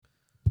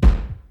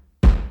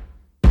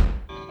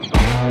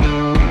Hello,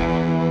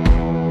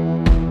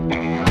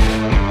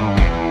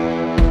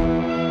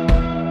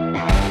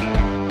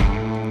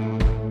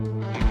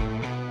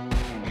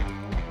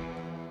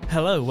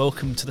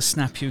 welcome to the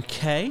Snap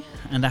UK,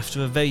 and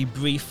after a very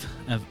brief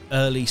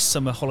early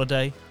summer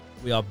holiday,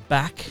 we are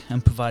back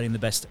and providing the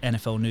best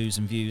NFL news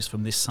and views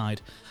from this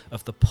side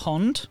of the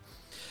pond.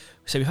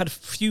 So we had a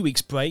few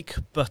weeks break,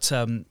 but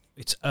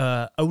it's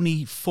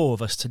only four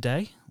of us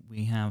today.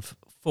 We have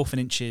 4th and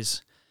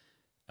Inches,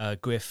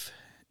 Griff,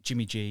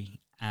 Jimmy G,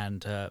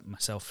 and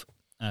myself,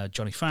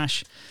 Johnny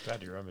Thrash.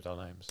 Glad you remembered our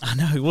names. I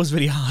know, it was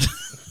really hard.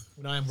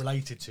 When I am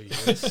related to you,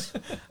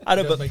 I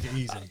know, but make it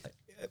easy.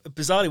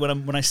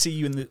 Bizarrely, when I see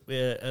you in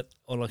the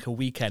on like a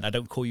weekend, I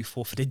don't call you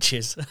 4th and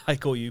Inches. I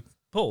call you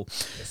Paul.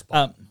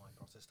 My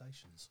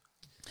protestations.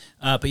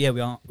 But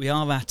yeah, we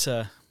are at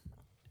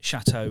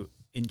Chateau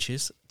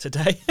Inches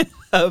today.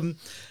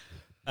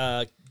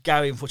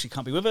 Gary unfortunately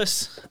can't be with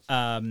us.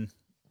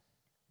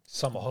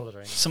 Summer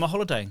holiday. Summer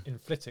holiday in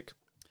Flitwick.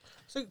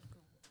 So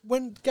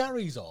when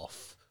Gary's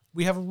off,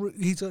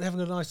 he's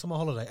having a nice summer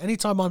holiday.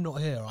 Anytime I'm not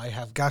here, I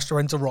have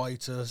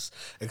gastroenteritis,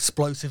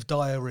 explosive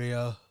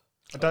diarrhea.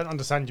 I don't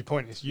understand your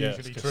point. It's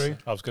usually true.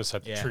 I was going to say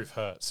the truth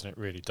hurts, and it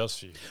really does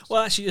for you.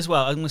 Well, actually, as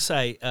well, I'm going to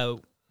say,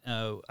 we'll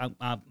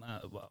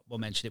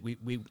mention it.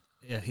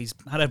 He's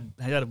had a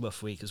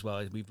rough week as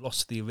well. We've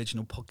lost the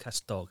original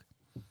podcast dog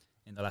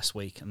in the last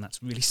week, and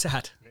that's really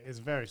sad. It is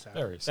very sad.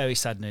 Very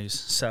sad news.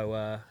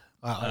 So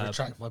I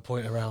retract my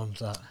point around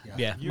that.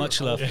 Yeah, much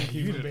love.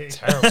 You look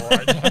terrible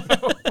right now.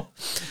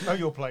 Know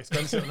your place. Go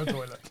and sit on the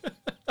toilet.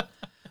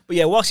 But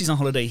yeah, whilst he's on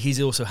holiday, he's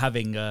also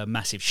having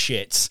massive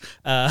shits.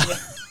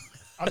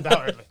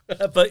 Undoubtedly.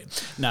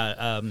 But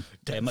no,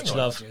 much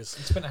love. He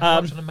spent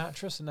how much on a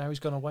mattress, and now he's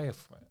gone away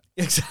from it.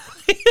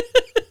 Exactly.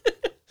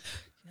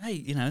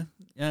 Hey,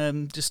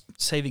 just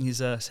saving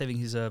his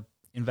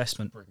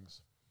investment.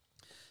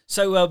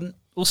 So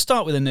we'll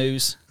start with the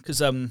news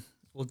because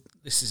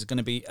this is going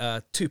to be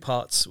 2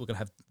 parts. We're going to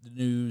have the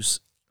news,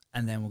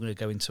 and then we're going to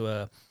go into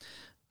a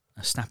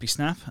snappy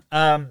snap.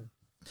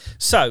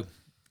 So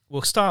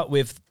we'll start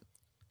with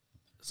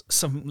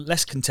some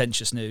less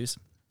contentious news.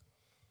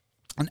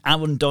 And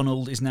Aaron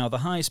Donald is now the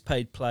highest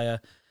paid player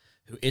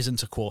who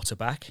isn't a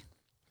quarterback.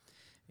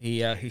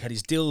 He had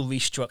his deal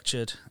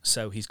restructured,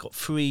 so he's got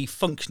 3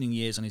 functioning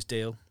years on his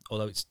deal,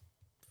 although it's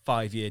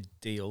 5-year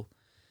deal,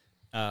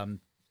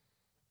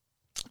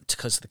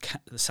 because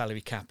the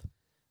salary cap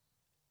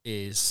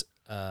is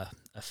a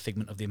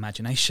figment of the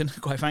imagination,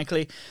 quite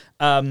frankly.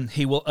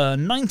 He will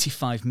earn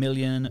 $95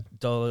 million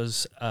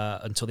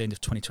until the end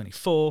of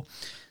 2024.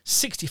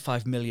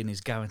 $65 million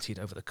is guaranteed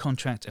over the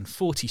contract, and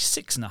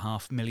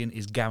 $46.5 million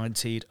is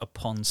guaranteed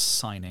upon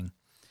signing.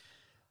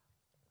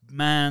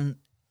 Man,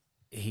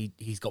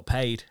 he's got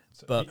paid,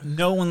 but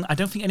no one. I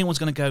don't think anyone's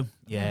going to go.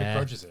 Yeah,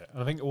 begrudges it.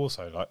 And I think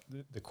also like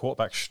the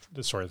quarterback.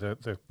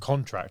 The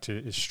contract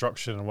is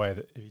structured in a way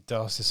that if he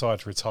does decide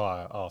to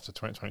retire after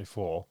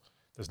 2024,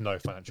 there's no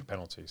financial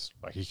penalties.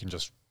 Like he can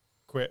just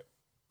quit,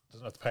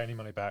 doesn't have to pay any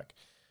money back.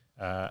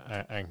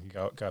 And can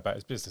go about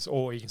his business,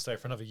 or he can stay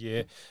for another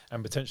year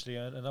and potentially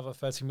earn another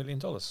 $30 million.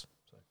 So.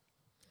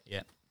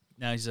 Yeah,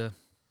 now he's a.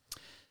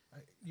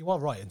 You are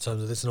right in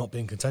terms of this not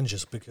being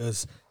contentious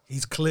because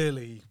he's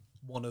clearly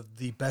one of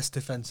the best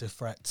defensive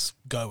threats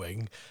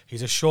going.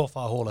 He's a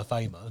surefire Hall of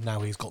Famer.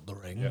 Now he's got the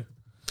ring. Yeah.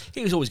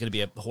 He was always going to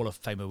be a Hall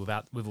of Famer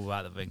without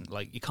the ring.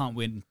 Like you can't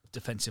win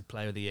Defensive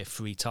Player of the Year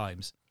 3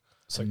 times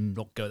and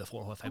not go to the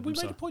Hall of Fame. We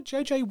made a point.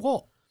 JJ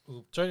Watt.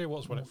 Well, J.J.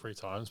 Watt's won it 3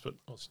 times, but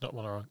it's not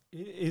one of our.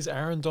 Is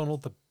Aaron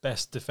Donald the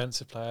best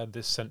defensive player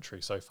this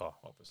century so far?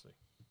 Obviously,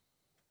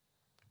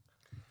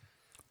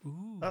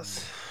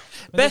 That's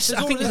best.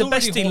 I think he's the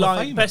best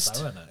D-line,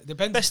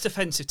 best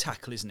defensive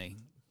tackle, isn't he?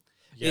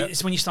 Yeah.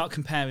 It's when you start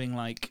comparing,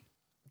 like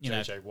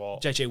J.J.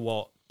 Watt,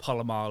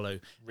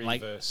 Polamalu,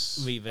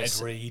 Revis,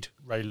 Ed Reed,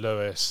 Ray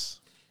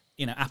Lewis.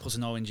 Apples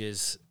and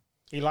oranges.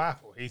 Eli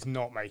Apple. He's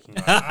not making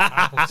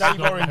that.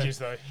 Dave Oranges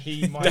though.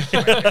 He might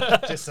make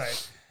it. Just saying.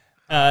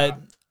 I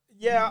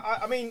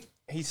mean,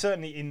 he's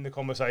certainly in the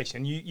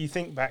conversation. You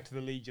think back to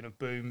the Legion of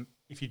Boom,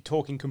 if you're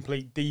talking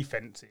complete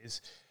defences,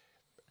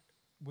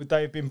 would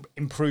they have been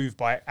improved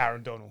by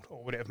Aaron Donald,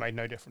 or would it have made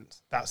no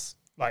difference? That's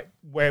like,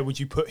 where would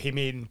you put him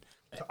in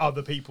to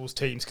other people's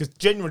teams? Because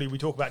generally we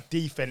talk about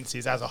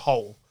defences as a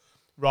whole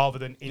rather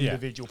than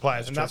individual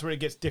players, and that's where it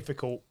gets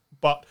difficult.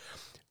 But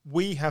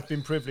we have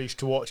been privileged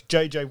to watch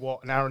JJ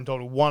Watt and Aaron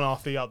Donald, one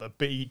after the other,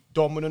 be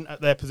dominant at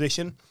their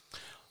position.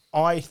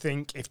 I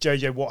think if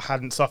JJ Watt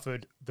hadn't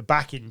suffered the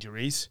back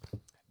injuries,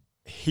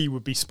 he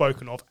would be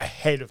spoken of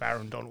ahead of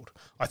Aaron Donald.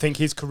 I think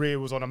his career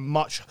was on a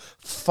much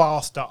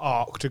faster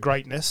arc to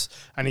greatness,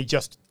 and he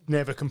just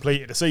never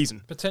completed a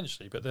season.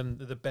 Potentially, but then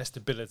the best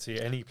ability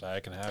any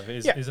player can have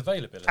is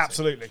availability.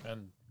 Absolutely.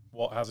 And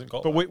Watt hasn't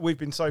got but that. We've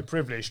been so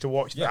privileged to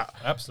watch that.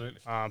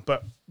 Absolutely.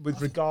 But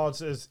with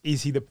regards as,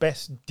 is he the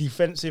best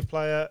defensive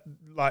player?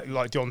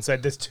 Like John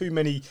said, there's too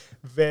many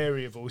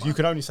variables. You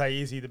can only say,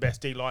 is he the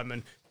best D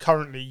lineman?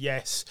 Currently,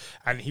 yes.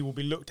 And he will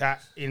be looked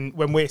at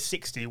when we're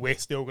 60, we're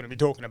still going to be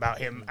talking about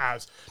him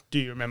as, do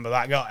you remember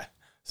that guy?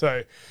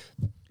 So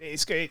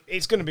it's going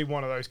to be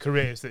one of those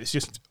careers that's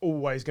just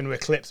always going to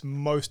eclipse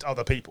most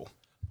other people.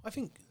 I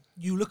think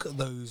you look at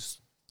those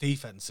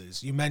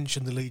defenses. You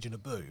mentioned the Legion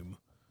of Boom.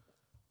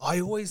 I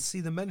always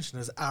see them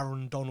mentioned as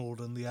Aaron Donald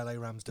and the LA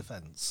Rams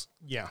defense.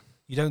 Yeah.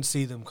 You don't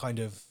see them kind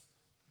of.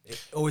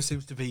 It always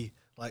seems to be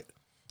like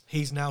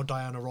he's now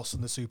Diana Ross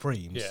and the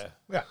Supremes.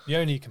 Yeah. The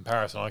only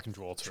comparison I can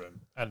draw to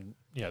him, and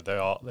they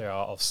are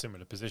of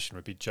similar position,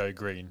 would be Joe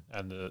Green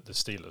and the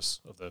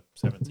Steelers of the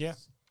 70s. Yeah.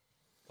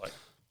 Like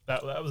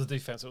that was a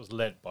defense that was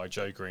led by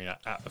Joe Green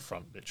at the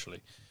front,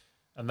 literally,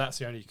 and that's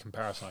the only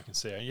comparison I can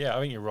see. And I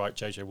think you're right.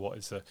 JJ Watt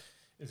is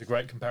a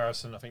great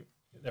comparison. I think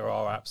there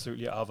are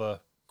absolutely other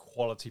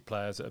quality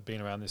players that have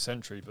been around this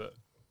century, but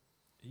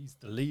he's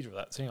the leader of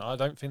that team. I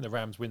don't think the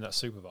Rams win that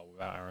Super Bowl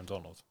without Aaron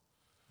Donald.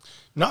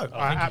 No, I think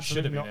absolutely he not.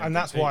 should have been And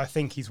that's MVP. why I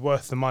think he's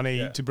worth the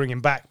money to bring him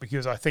back,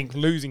 because I think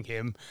losing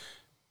him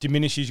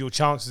diminishes your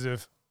chances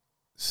of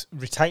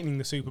retaining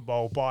the Super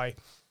Bowl by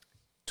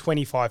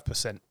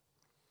 25%.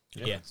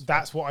 Yeah.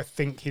 That's what I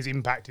think his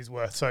impact is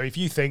worth. So if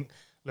you think,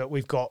 look,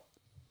 we've got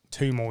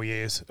 2 more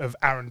years of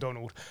Aaron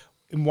Donald,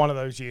 in one of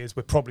those years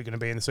we're probably going to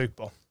be in the Super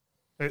Bowl.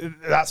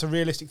 That's a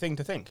realistic thing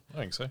to think. I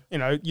think so.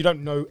 You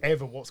don't know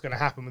ever what's going to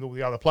happen with all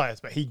the other players,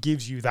 but he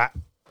gives you that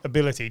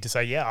ability to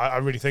say, I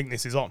really think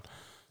this is on.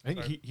 I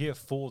think he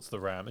affords the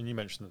Rams, and you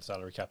mentioned the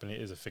salary cap, and it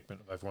is a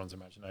figment of everyone's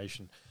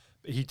imagination,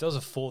 but he does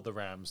afford the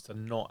Rams to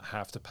not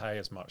have to pay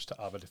as much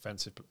to other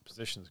defensive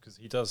positions, because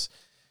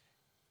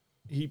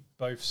he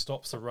both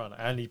stops the run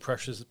and he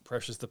pressures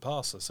the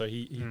passer. So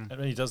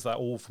and he does that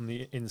all from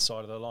the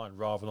inside of the line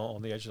rather than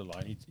on the edge of the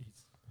line. He's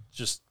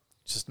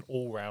just an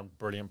all-round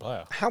brilliant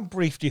player. How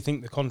brief do you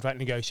think the contract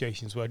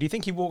negotiations were? Do you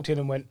think he walked in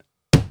and went,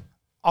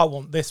 I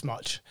want this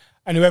much,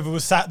 and whoever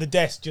was sat at the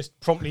desk just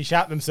promptly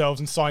shat themselves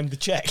and signed the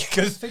check?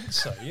 I think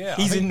so, yeah.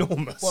 He's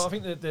enormous. Well, I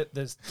think that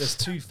there's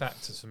 2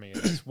 factors for me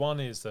in this. One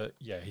is that,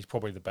 he's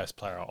probably the best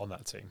player on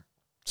that team.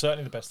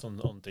 Certainly the best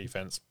on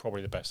defense,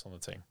 probably the best on the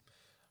team.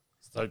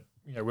 So,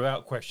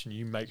 without question,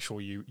 you make sure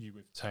you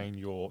retain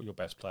your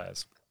best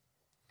players.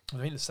 I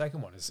think the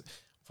second one is,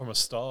 from a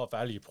star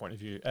value point of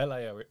view,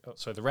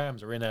 the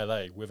Rams are in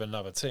LA with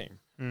another team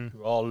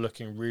who are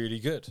looking really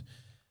good.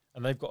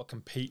 And they've got to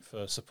compete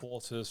for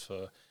supporters,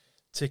 for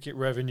ticket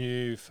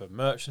revenue, for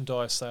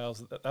merchandise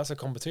sales. That's a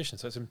competition.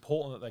 So it's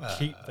important that they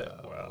keep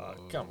that. Well,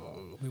 come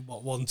on. I mean,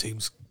 one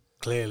team's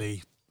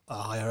clearly a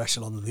higher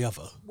echelon than the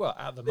other. Well,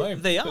 at the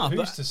moment, they but are.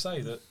 Who's to say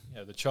that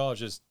the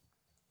Chargers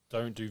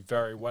don't do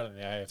very well in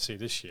the AFC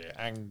this year?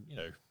 And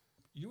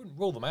you wouldn't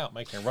rule them out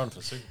making a run for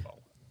the Super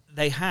Bowl.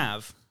 They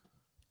have.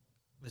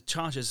 The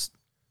Chargers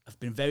have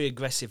been very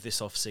aggressive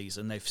this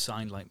offseason. They've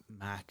signed like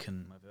Mack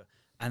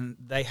and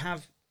they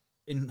have,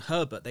 in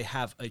Herbert, they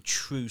have a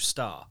true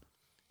star,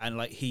 and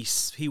like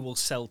he will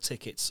sell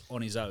tickets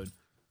on his own.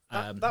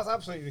 That's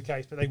absolutely the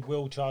case, but they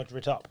will charge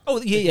it up.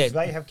 Oh, yeah.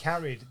 They have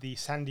carried the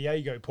San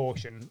Diego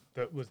portion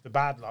that was the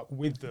bad luck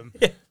with them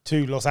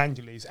to Los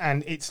Angeles,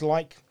 and it's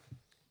like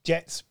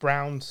Jets,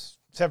 Browns,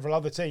 several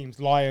other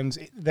teams, Lions.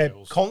 They're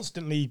Bills.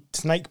 Constantly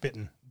snake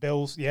bitten.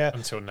 Bills,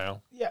 Until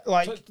now. Yeah,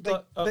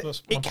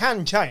 it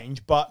can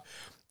change, but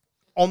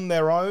on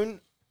their own,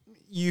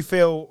 you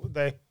feel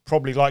they're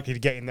probably likely to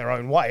get in their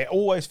own way. It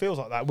always feels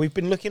like that. We've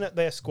been looking at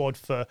their squad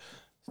for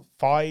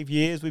 5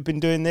 years. We've been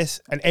doing this,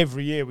 and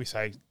every year we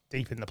say,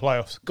 deep in the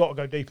playoffs. Got to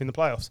go deep in the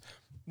playoffs.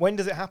 When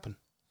does it happen?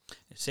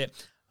 That's it.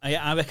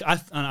 I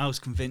was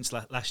convinced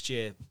last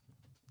year,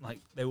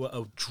 like they were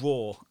a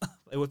draw.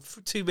 They were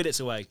 2 minutes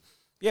away.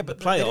 Yeah,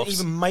 but playoffs, they didn't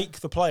even make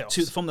the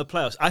playoffs. From the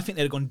playoffs. I think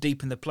they'd have gone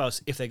deep in the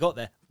playoffs if they got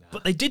there.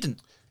 But they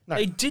didn't. No.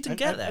 They didn't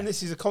get there. And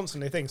this is a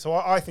constantly thing. So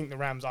I think the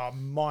Rams are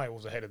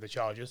miles ahead of the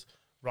Chargers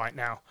right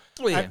now.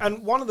 Oh, yeah.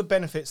 And one of the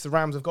benefits the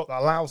Rams have got that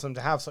allows them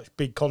to have such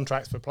big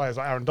contracts for players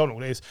like Aaron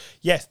Donald is,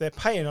 yes, they're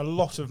paying a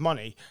lot of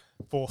money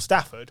for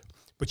Stafford,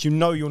 but you're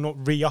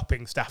not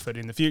re-upping Stafford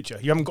in the future.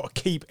 You haven't got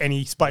to keep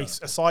any space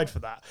aside for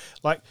that.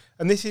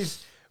 And this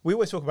is... We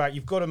always talk about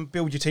you've got to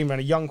build your team around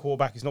a young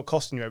quarterback who's not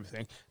costing you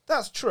everything.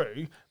 That's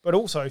true, but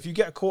also if you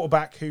get a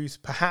quarterback who's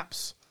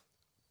perhaps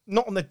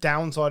not on the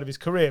downside of his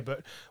career,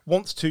 but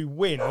wants to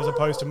win as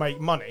opposed to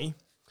make money,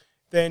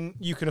 then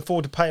you can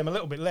afford to pay him a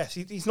little bit less.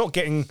 He's not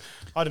getting,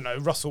 I don't know,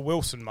 Russell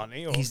Wilson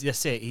money.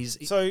 That's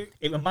it. So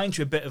it reminds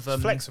you a bit of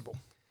flexible.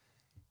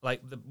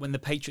 Like when the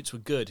Patriots were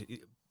good,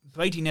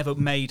 Brady never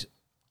made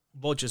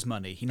Rodgers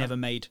money. He never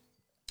made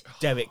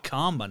Derek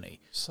Carr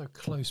money. So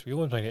close. We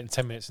almost made it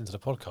 10 minutes into the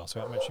podcast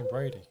without mentioning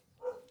Brady.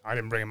 I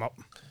didn't bring him up.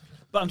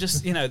 But I'm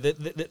just,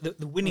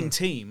 the winning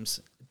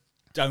teams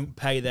don't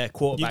pay their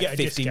quarterback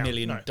 $50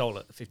 million.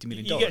 $50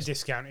 million. You get a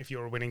discount if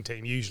you're a winning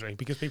team, usually,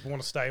 because people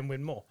want to stay and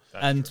win more.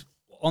 And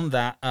on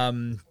that,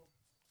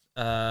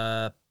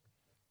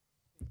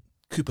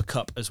 Cooper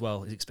Kupp as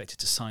well is expected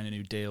to sign a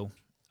new deal.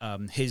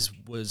 His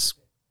was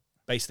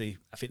basically,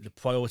 I think the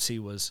priority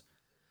was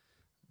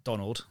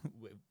Donald.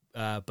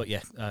 But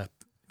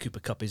Cooper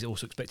Kupp is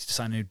also expected to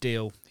sign a new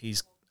deal.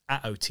 He's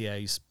at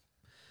OTAs.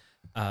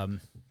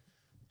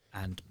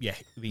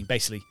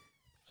 Basically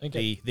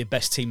the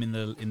best team in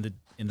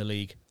the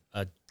league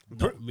are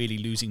not really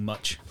losing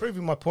much.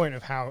 Proving my point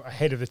of how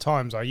ahead of the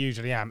times I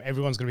usually am,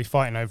 everyone's going to be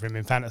fighting over him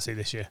in fantasy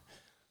this year.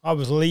 I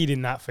was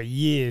leading that for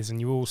years, and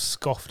you all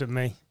scoffed at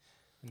me.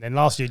 And then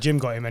last year, Jim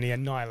got him, and he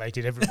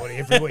annihilated everybody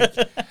every week.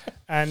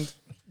 And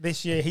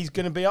this year, he's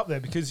going to be up there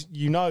because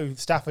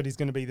Stafford is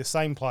going to be the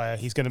same player.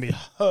 He's going to be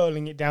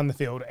hurling it down the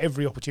field at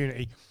every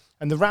opportunity,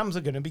 and the Rams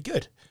are going to be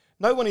good.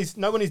 No one is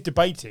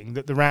debating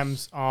that the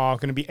Rams are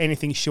going to be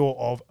anything short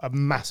of a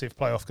massive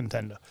playoff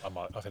contender. I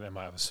think they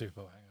might have a Super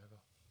Bowl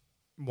hangover.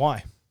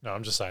 Why? No,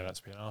 I'm just saying that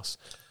to be an arse.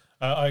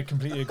 I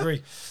completely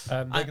agree.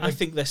 I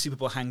think their Super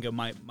Bowl hangover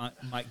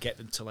might get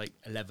them to like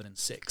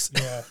 11-6.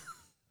 Yeah.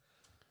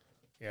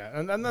 Yeah,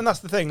 and that's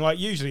the thing. Like,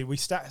 usually we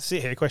sit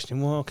here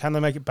questioning, well, can they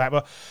make it back?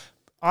 But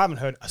I haven't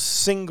heard a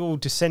single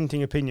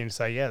dissenting opinion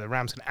say, yeah, the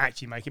Rams can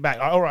actually make it back.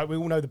 Like, all right, we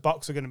all know the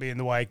Bucs are going to be in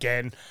the way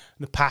again. And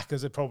the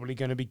Packers are probably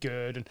going to be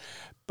good.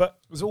 But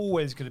There's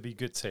always going to be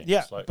good teams.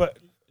 yeah, but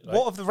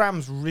what have the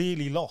Rams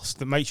really lost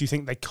that makes you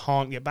think they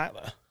can't get back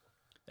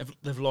there?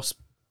 They've lost.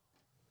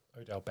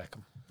 Odell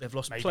Beckham. They've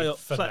lost Maybe playoff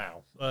for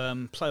now.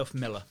 Playoff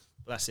Miller.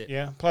 That's it.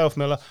 Yeah, playoff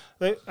Miller.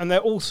 And they're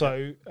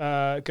also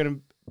going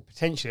to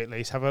potentially at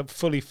least have a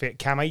fully fit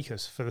Cam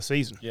Akers for the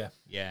season,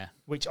 Yeah.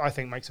 which I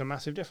think makes a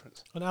massive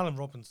difference. And Allen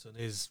Robinson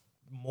is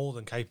more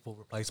than capable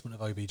replacement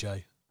of OBJ.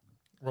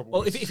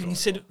 Well, if you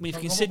consider,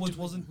 Robert Woods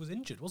was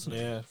injured, wasn't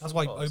he? Yeah. That's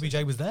why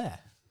OBJ was there.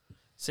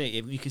 see,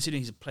 if you consider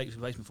he's a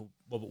replacement for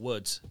Robert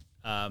Woods,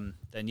 then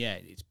yeah,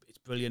 it's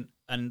brilliant.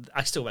 And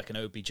I still reckon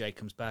OBJ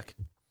comes back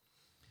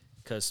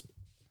because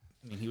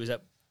he was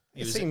at.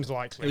 It seems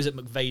likely. He was at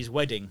McVeigh's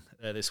wedding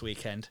this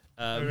weekend.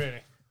 Oh,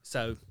 really?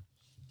 So.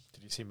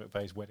 Did you see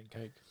McVeigh's wedding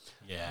cake?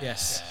 Yeah.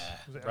 Yes.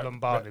 Was it a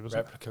Lombardi? Was it?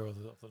 Replica of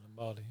the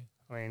Lombardi.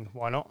 I mean,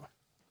 why not?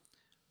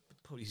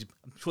 Probably,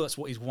 I'm sure that's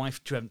what his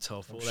wife dreamt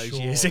of all those Sure,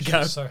 years she ago.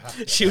 was so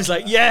happy She was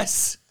like,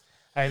 "Yes."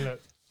 Hey,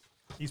 look,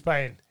 he's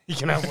paying. He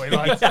can have what he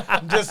likes.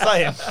 I'm just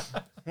saying.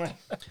 Why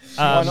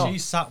not? She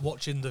sat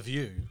watching The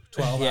View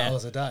 12 Yeah.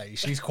 hours a day.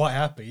 She's quite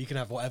happy. He can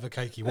have whatever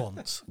cake he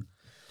wants.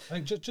 I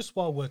think just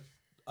while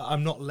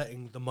I'm not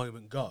letting the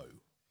moment go.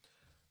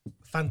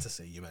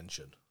 Fantasy, you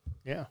mentioned.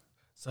 Yeah,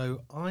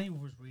 So I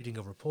was reading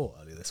a report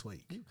earlier this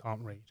week. you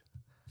can't read.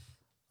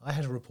 I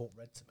had a report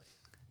read to me.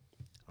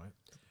 Right.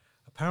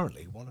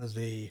 Apparently, one of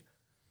the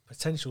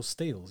potential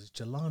steals is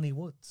Jelani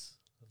Woods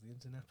of the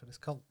Indianapolis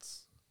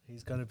Colts.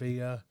 He's going to be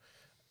a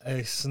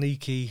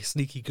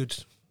sneaky good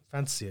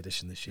fantasy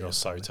addition this year. You're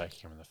so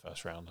taking him in the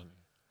first round, aren't you?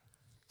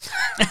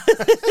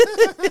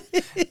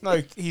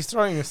 No, he's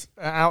throwing us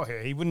out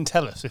here. He wouldn't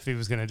tell us if he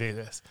was going to do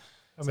this.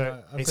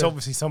 So it's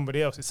obviously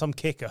somebody else. It's some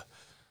kicker.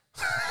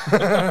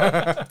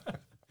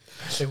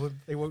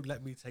 They won't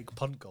let me take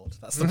punt god.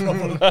 That's the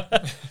problem.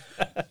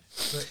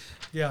 But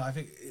yeah, I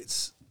think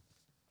it's.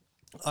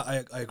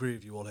 I agree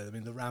with you all here. I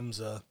mean, the Rams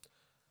are.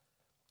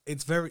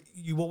 It's very.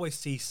 You always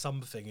see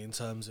something in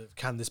terms of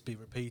can this be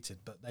repeated,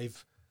 but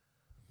they've.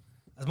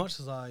 As much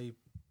as I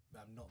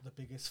am not the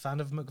biggest fan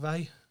of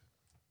McVay,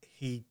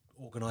 he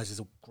organises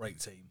a great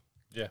team.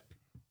 Yeah.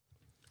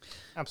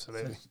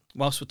 Absolutely.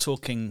 Whilst we're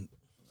talking,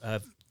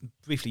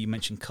 briefly, you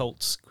mentioned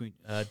Colts.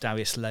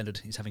 Darius Leonard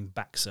is having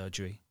back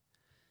surgery.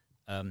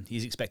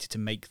 He's expected to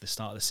make the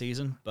start of the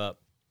season, but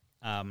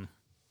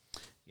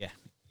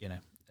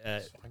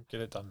Get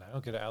it done now.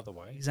 Get it out of the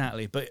way.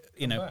 exactly. But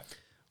Come back.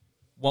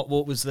 what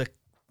was the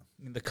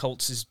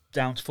Colts'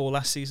 downfall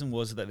last season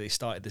was that they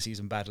started the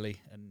season badly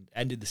and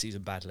ended the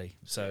season badly.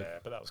 So, Yeah,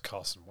 but that was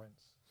Carson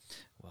Wentz.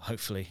 well,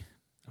 hopefully,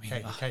 I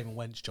mean, He came and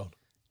went, John.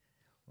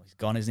 well, he's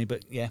gone, isn't he?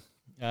 But yeah,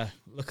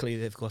 luckily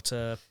they've got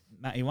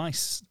Matty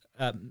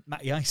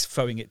Ice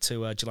throwing it to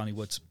Jelani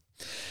Woods,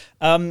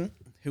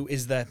 who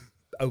is their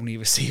only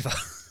receiver.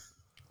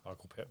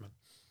 Michael Pittman.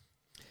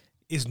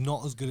 Is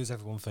not as good as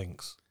everyone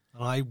thinks.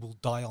 And I will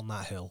die on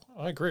that hill.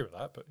 I agree with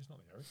that, but he's not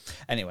the only.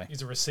 Anyway,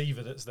 He's a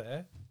receiver that's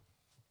there.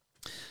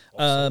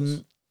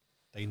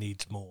 They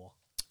need more.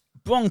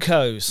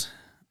 Broncos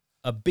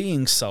are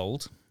being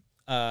sold.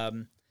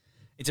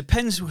 It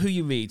depends who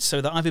you read. So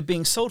they're either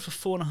being sold for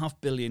 $4.5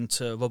 billion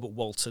to Robert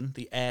Walton,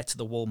 the heir to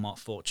the Walmart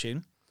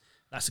fortune.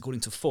 That's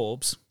according to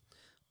Forbes.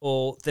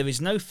 Or there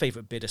is no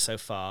favourite bidder so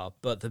far,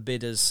 but the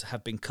bidders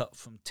have been cut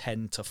from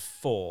 10 to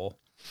 4.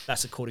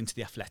 That's according to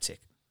The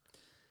Athletic.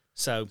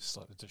 So It's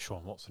like the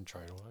Deshaun Watson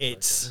trade. All over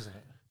It's- again, isn't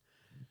it?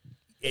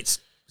 it's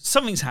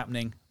something's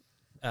happening.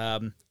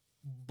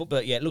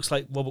 But yeah, it looks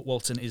like Robert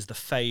Walton is the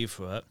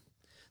favourite.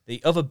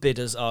 The other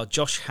bidders are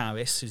Josh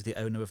Harris, who's the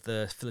owner of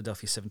the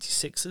Philadelphia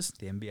 76ers,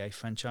 the NBA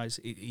franchise.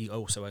 He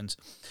also owns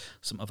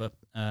some other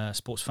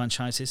sports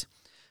franchises.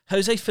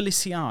 Jose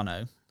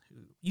Feliciano, who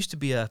used to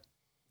be a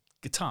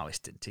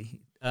guitarist, didn't he?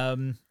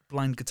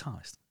 Blind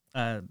guitarist.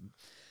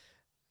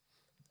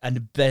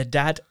 And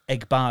Bedad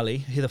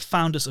Egbali, who are the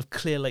founders of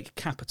Clear Lake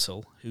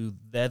Capital, who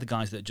they're the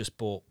guys that just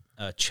bought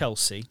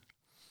Chelsea.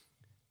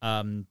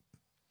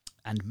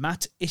 And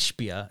Matt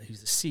Ishbia,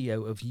 who's the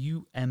CEO of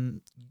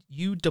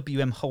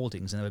UWM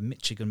Holdings, and a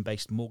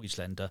Michigan-based mortgage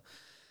lender.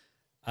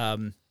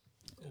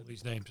 All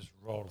these names just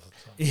roll off the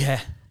tongue.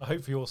 Yeah. I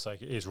hope for your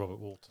sake it is Robert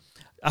Walton.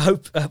 I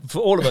hope for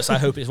all of us. I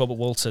hope it's Robert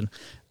Walton.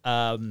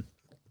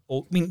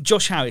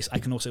 Josh Harris. I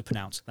can also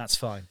pronounce. That's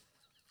fine.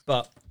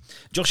 But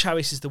Josh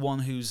Harris is the one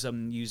who's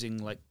using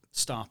like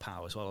star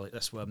power as well.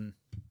 That's what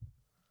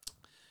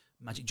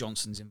Magic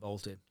Johnson's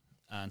involved in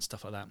and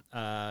stuff like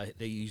that.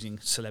 They're using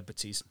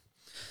celebrities.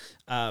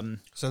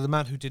 So the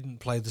man who didn't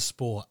play the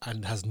sport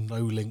and has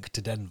no link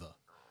to Denver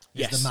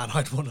is Yes. the man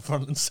I'd want to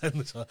front and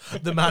centre.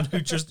 The man who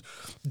just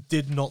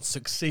did not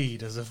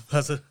succeed as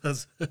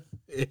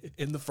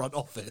in the front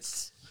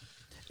office.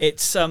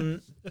 It's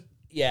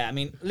yeah. I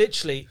mean,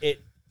 literally,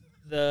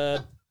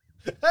 the.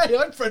 Hey,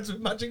 I'm friends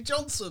with Magic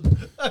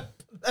Johnson.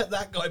 Let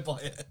that guy buy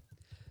it.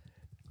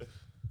 Does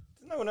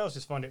no one else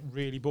just find it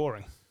really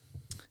boring?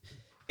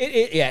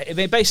 Yeah. I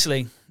mean,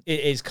 basically, it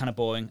is kind of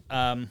boring.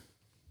 But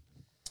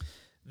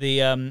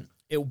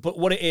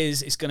what it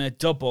is, it's going to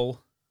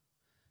double.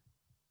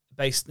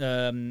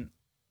 David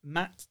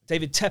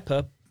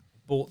Tepper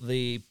bought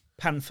the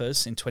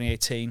Panthers in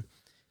 2018.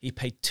 He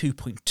paid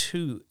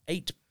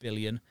 $2.28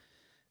 billion,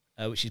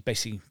 which is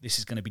basically this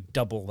is going to be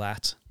double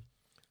that.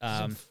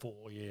 In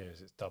 4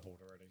 years, it's doubled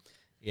already.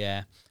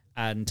 Yeah,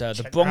 and the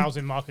Check the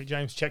housing market,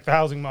 James. Check the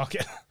housing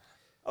market.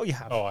 Oh, you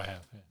have. Oh, I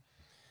have.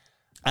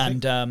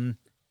 And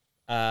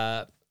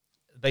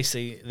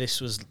basically,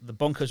 the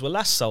Broncos were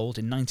last sold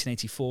in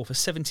 1984 for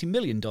 $70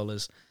 million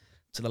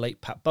to the late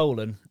Pat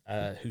Bolan,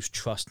 whose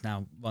trust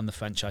now run the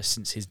franchise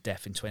since his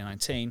death in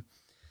 2019.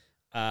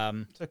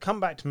 So come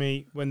back to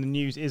me when the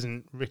news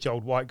isn't rich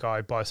old white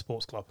guy buy a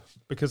sports club,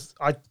 because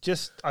I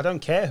don't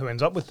care who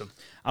ends up with them.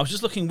 I was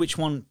just looking which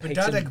one.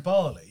 Dadek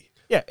Barley.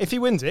 Yeah, if he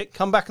wins it,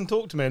 come back and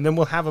talk to me, and then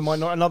we'll have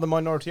another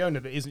minority owner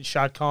that isn't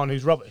Shad Khan,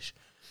 who's rubbish.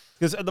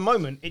 Because at the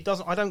moment, it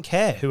doesn't. I don't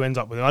care who ends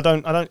up with him.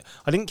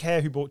 I didn't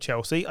care who bought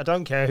Chelsea. I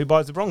don't care who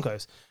buys the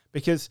Broncos,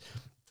 because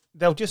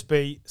there'll just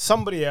be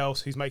somebody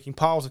else who's making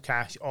piles of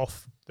cash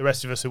off the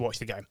rest of us who watch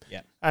the game.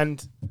 Yeah.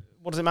 And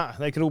what does it matter?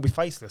 They could all be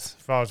faceless,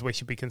 as far as we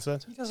should be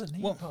concerned. He doesn't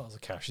need piles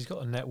of cash. He's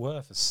got a net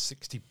worth of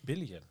 $60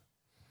 billion.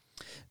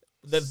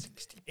 They're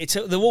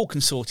all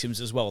consortiums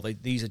as well.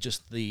 These are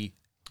just the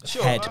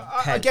head.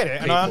 I get it,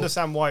 and people. I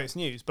understand why it's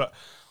news, but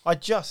I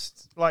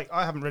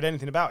haven't read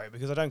anything about it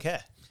because I don't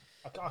care.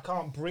 I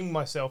can't bring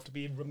myself to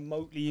be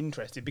remotely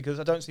interested because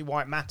I don't see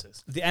why it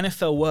matters. The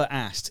NFL were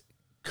asked,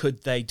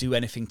 could they do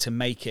anything to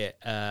make it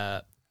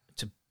to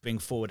bring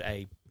forward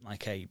a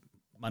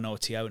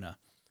minority owner,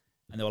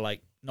 and they were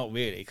like, not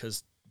really,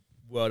 because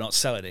we're not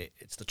selling it.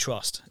 It's the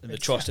trust, and the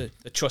trust are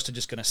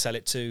just going to sell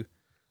it to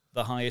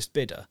the highest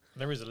bidder.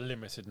 There is a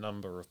limited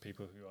number of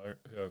people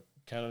who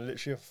can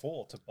literally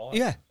afford to buy.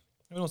 Yeah,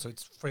 And also,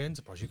 it's free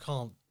enterprise. You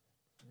can't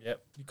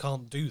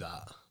do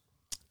that.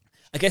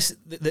 I guess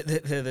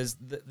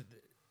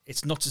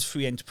it's not as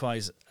free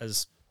enterprise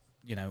as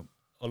a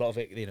lot of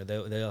it.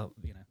 They are.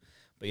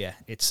 But yeah,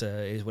 it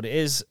is what it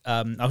is.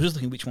 I was just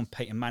looking which one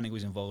Peyton Manning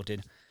was involved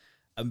in,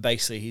 and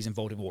basically he's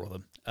involved in all of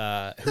them.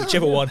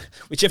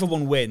 Whichever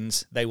one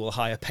wins, they will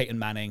hire Peyton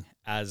Manning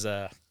as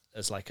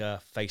like a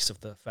face of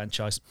the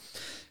franchise.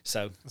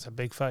 So It's a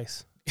big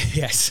face.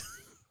 yes,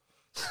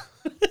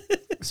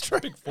 It's true.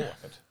 Big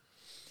forehead.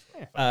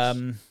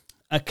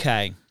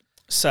 Okay,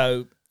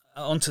 so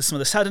on to some of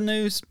the sadder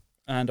news.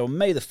 And on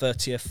May the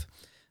 30th,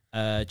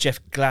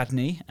 Jeff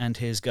Gladney and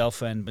his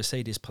girlfriend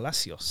Mercedes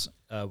Palacios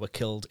were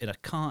killed in a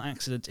car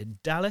accident in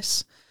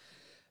Dallas.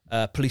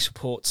 Police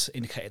reports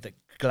indicated that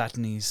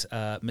Gladney's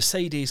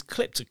Mercedes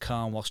clipped a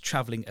car whilst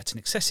travelling at an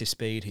excessive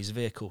speed. His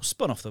vehicle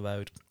spun off the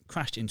road,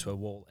 crashed into a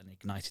wall and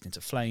ignited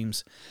into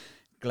flames.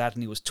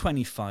 Gladney was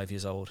 25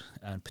 years old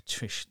and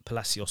Patricia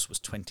Palacios was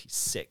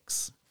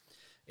 26.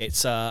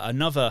 It's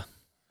another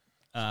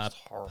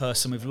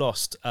person we've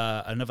lost,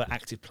 another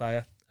active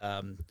player.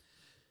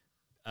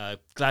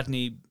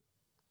 Gladney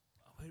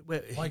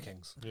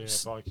Vikings. Yeah,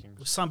 Vikings.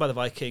 was signed by the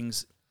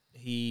Vikings.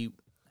 He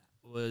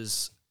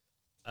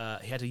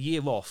had a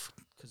year off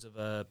because of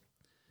a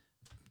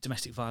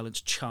domestic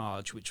violence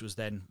charge, which was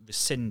then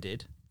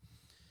rescinded.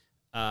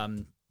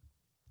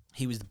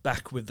 He was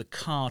back with the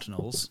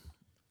Cardinals,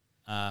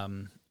 so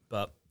an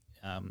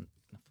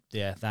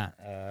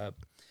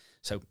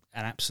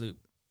absolute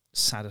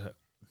sad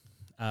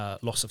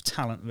loss of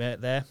talent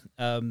there.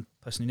 Person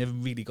who never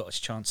really got his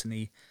chance in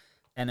the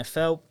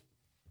NFL.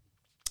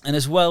 And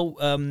as well,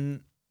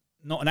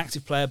 not an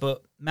active player,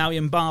 but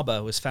Marion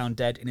Barber was found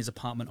dead in his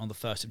apartment on the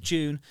 1st of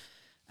June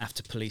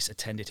after police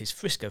attended his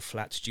Frisco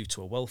flat due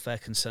to a welfare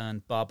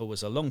concern. Barber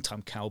was a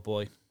long-time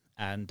Cowboy,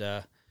 and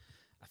I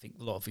think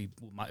a lot of you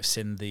might have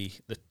seen the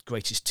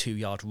greatest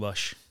 2-yard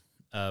rush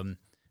on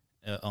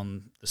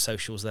the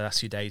socials the last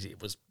few days.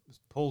 It was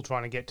Paul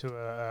trying to get to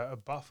a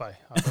buffet.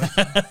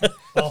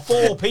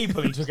 4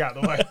 people he took out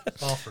the way.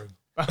 Bathroom.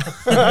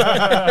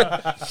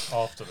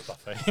 After the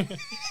buffet.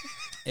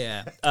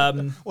 yeah.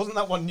 Wasn't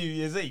that one New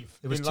Year's Eve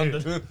It was in 2.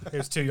 London? It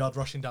was 2 yard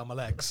rushing down my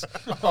legs.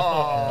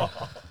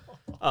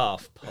 Oh,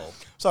 Paul.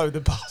 So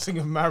the passing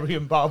of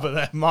Marion Barber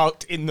there,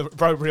 marked in the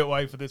appropriate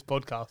way for this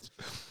podcast.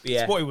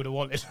 Yeah. It's what he would have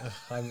wanted.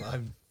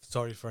 I'm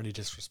sorry for any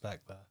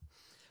disrespect there.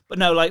 But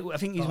no, like I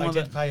think he's But one I of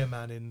did the. pay a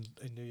man in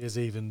New Year's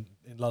Eve in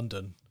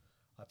London.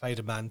 I paid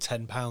a man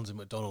 £10 in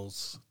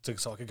McDonald's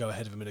so I could go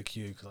ahead of him in a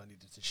queue because I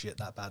needed to shit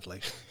that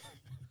badly.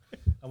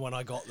 And when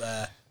I got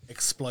there,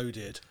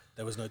 exploded.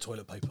 There was no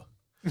toilet paper.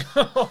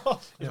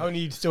 If only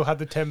you'd still had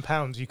the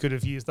 £10, you could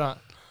have used that.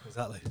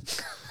 Exactly.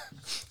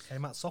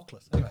 Came out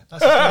sockless. Anyway,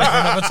 that's a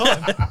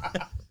story for another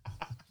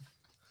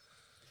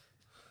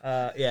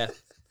time. Yeah.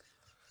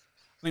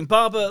 I mean,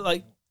 Barber,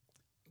 like,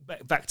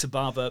 back to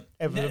Barber,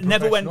 Ever the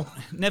never professional.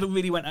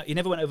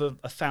 went over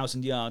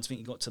 1,000 yards. I think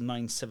he got to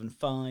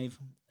 975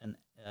 and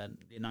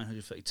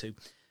 932.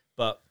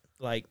 But,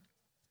 like,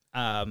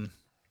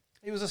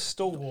 He was a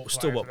stalwart player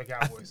Stalwart. for the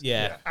Cowboys.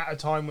 Yeah. At a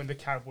time when the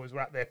Cowboys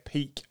were at their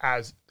peak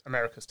as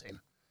America's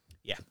team.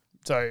 yeah.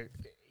 So,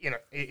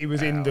 it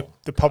was in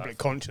the public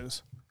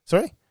conscience.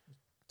 Sorry?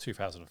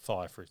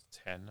 2005 through to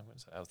 10. I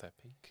wouldn't say that was their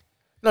peak.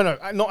 No,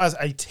 not as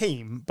a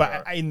team,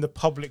 but Right. in the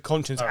public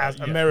conscience Right, as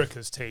yeah.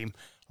 America's team.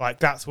 Like,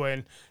 that's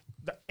when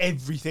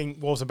everything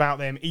was about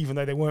them, even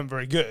though they weren't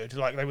very good.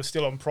 Like, they were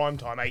still on prime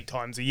time 8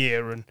 times a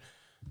year. And,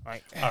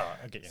 like, All right,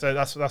 I get you. so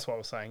that's what I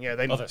was saying. Yeah,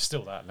 they're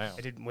still that now.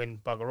 they didn't win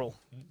bugger all.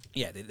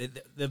 Yeah,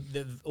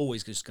 they're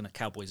always just going to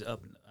Cowboys it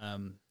up.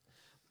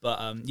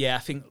 Yeah, I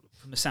think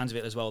from the sounds of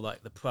it as well,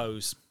 like the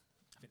pros,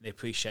 I think they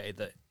appreciated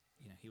that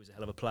he was a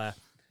hell of a player.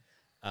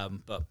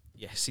 But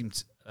yeah, it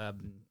seemed I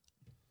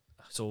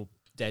saw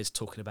Des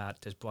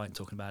Bryant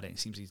talking about it. It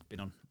seems he's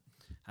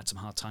had some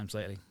hard times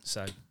lately.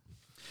 So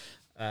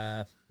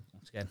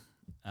once again,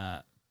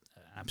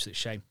 absolute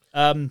shame.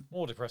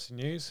 More depressing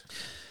news.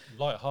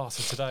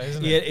 Light-hearted today,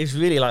 isn't Yeah, it? it's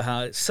really like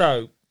hard.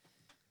 So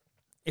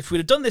if we'd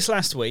have done this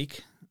last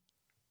week,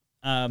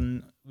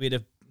 we'd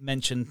have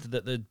mentioned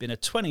that there'd been a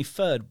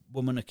 23rd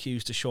woman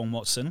accused of Sean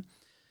Watson.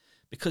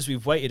 Because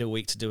we've waited a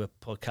week to do a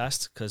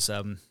podcast because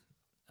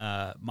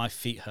my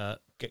feet hurt,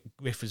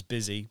 Griff was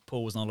busy,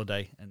 Paul was on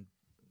holiday, and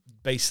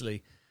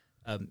basically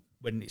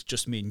when it's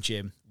just me and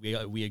Jim,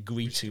 we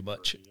agree too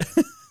much.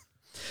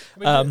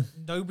 I mean,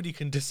 nobody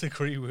can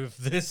disagree with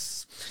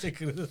this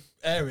particular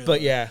area. But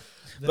yeah,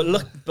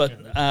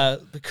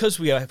 because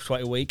we have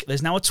quite a week,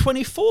 there's now a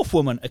 24th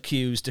woman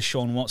accused of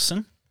Sean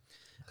Watson.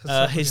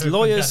 His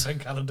lawyers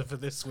calendar for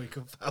this week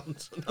have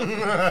found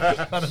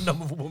a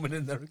number of women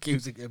in there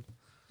accusing him.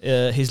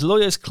 His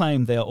lawyers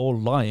claim they are all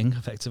lying,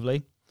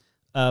 effectively.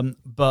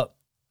 But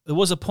there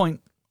was a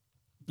point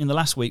in the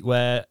last week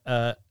where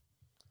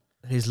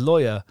his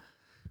lawyer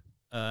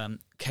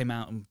came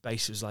out and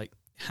basically was like,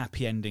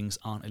 happy endings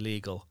aren't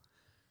illegal.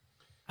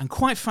 And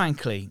quite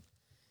frankly,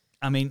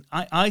 I mean,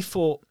 I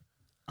thought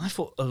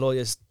a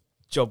lawyer's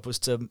job was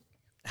to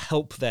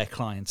help their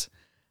client.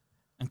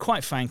 And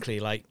quite frankly,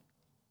 like,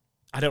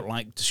 I don't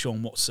like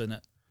Deshaun Watson.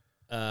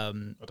 I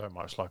don't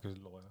much like his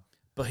lawyer.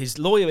 But his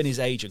lawyer and his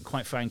agent,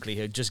 quite frankly,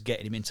 are just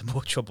getting him into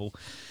more trouble.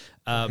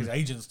 His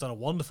agent's done a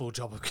wonderful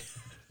job of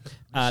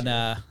And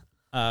I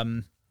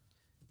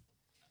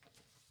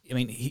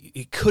mean,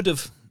 he could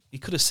have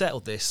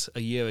settled this a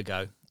year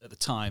ago. At the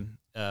time,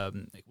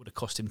 it would have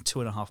cost him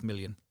 $2.5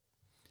 million.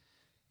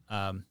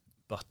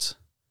 But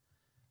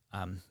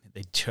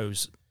they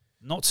chose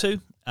not to.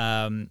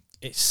 I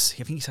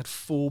think he's had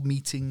 4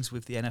 meetings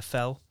with the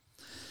NFL,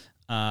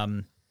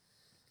 and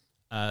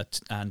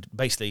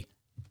basically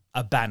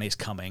a ban is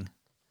coming.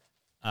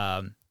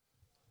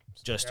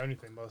 Just The only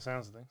thing by the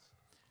sounds of things.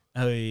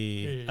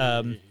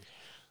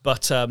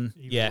 but Even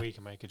yeah, we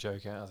can make a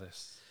joke out of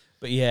this.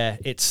 but yeah,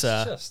 it's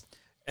just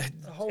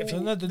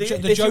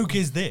the joke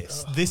is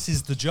this. This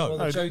is the joke.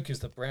 well, the joke is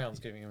the Browns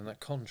giving him that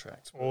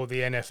contract. Or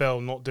the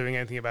NFL not doing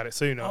anything about it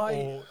sooner.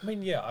 I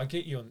mean, yeah, I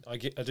get you on. I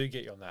do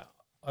get you on that.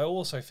 I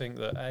also think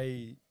that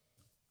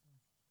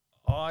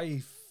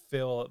I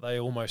feel that they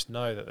almost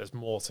know that there's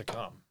more to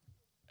come,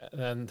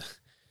 and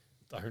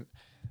don't.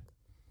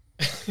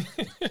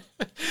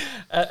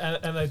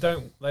 and they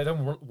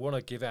don't want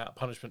to give out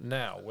punishment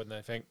now when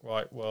they think,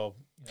 right, well,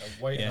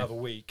 wait another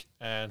week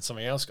and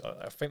something else.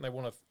 I think they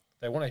want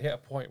to hit a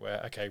point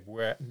where, okay,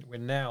 we're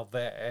now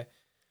there.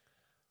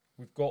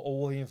 We've got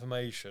all the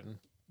information.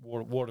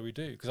 What do we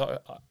do? Because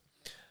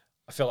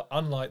I feel like,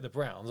 unlike the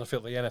Browns, I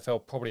feel the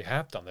NFL probably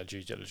have done their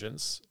due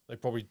diligence. They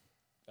probably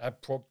have,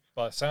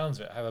 by the sounds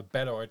of it, have a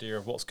better idea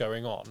of what's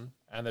going on,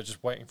 and they're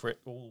just waiting for it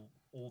all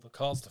the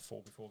cards to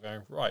fall before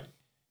going, right,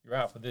 you're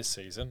out for this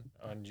season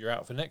and you're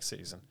out for next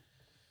season.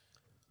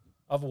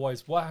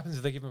 Otherwise, what happens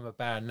if they give him a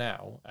ban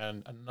now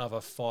and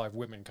another 5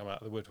 women come out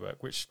of the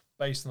woodwork, which,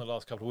 based on the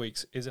last couple of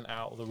weeks, isn't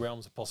out of the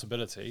realms of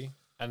possibility,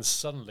 and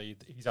suddenly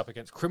he's up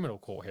against criminal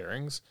court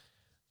hearings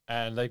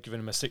and they've given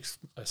him a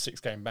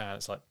 6-game ban.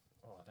 It's like,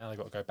 oh, now they've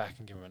got to go back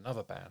and give him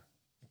another ban.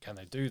 Can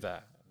they do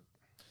that?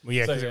 Well,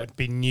 yeah, So, because it would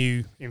be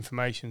new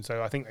information.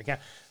 So I think they can.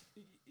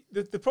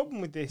 The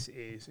problem with this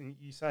is, and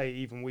you say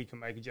even we can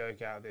make a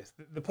joke out of this,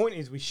 the point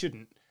is we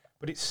shouldn't,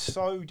 but it's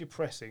so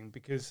depressing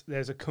because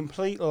there's a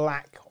complete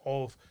lack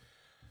of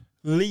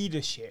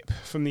leadership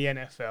from the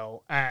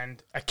NFL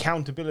and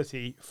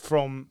accountability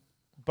from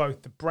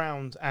both the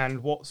Browns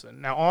and Watson.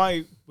 Now,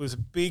 I was a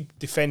big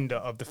defender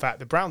of the fact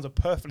the Browns are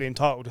perfectly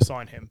entitled to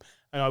sign him,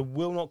 and I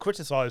will not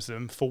criticise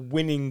them for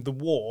winning the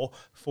war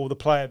for the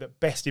player that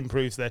best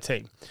improves their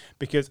team.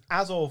 Because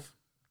as of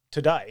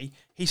today,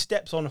 he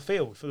steps on a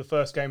field for the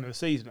first game of the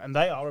season, and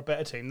they are a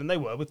better team than they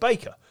were with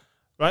Baker.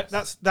 Right?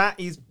 That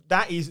is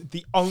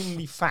the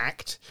only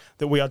fact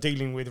that we are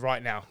dealing with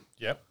right now.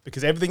 Yep.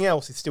 Because everything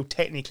else is still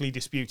technically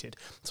disputed.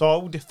 So I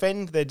will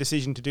defend their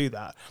decision to do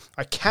that.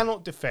 I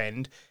cannot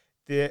defend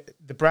the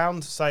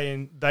Browns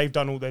saying they've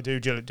done all their due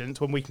diligence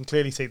when we can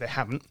clearly see they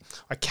haven't.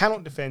 I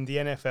cannot defend the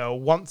NFL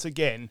once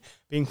again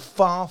being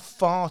far,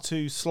 far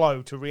too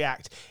slow to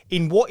react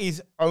in what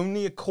is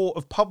only a court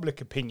of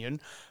public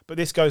opinion. But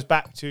this goes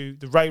back to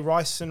the Ray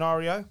Rice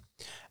scenario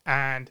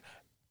and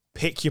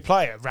pick your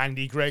player,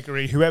 Randy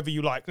Gregory, whoever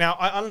you like. Now,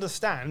 I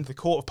understand the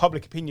court of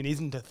public opinion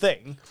isn't a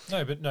thing.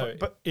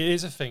 But it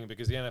is a thing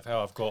because the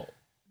NFL have got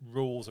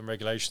rules and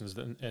regulations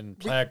and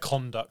player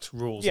conduct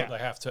rules that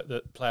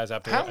players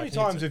have to. How many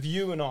times have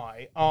you and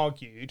I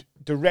argued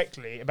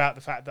directly about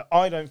the fact that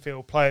I don't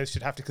feel players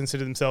should have to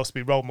consider themselves to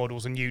be role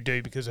models and you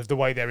do because of the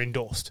way they're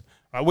endorsed?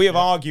 Right? We have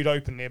argued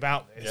openly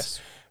about this.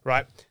 Yes.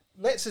 Right?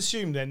 Let's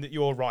assume then that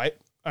you're right,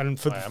 and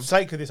for the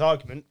sake of this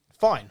argument,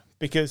 fine,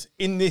 because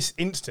in this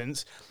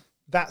instance,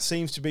 that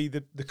seems to be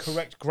the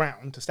correct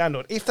ground to stand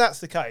on. If that's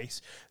the case,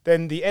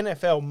 then the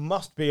NFL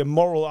must be a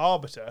moral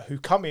arbiter who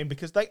come in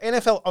because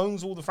NFL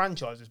owns all the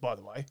franchises, by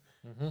the way.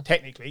 Mm-hmm.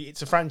 Technically,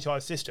 it's a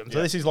franchise system. So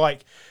this is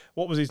like,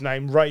 what was his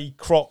name? Ray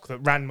Kroc that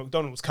ran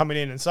McDonald's coming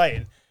in and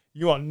saying,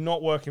 you are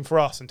not working for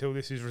us until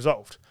this is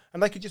resolved.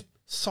 And they could just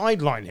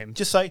sideline him.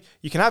 Just say,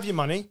 you can have your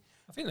money,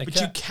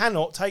 you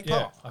cannot take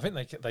part. I think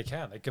they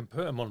can. They can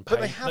put him on paid.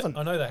 But they haven't.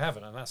 I know they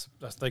haven't, and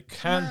that's they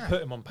can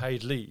put him on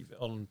paid leave,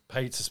 on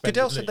paid suspended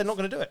Goodell leave. said they're not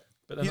going to do it.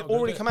 But he's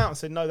already come out and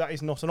said, no, that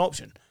is not an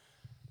option.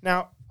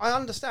 Now, I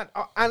understand.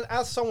 And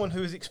as someone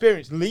who has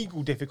experienced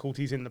legal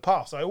difficulties in the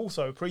past, I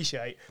also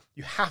appreciate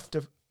you have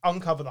to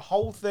uncover the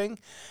whole thing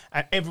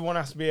and everyone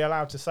has to be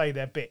allowed to say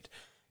their bit.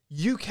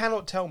 You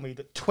cannot tell me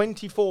that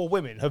 24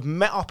 women have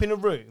met up in a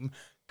room,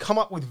 come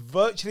up with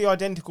virtually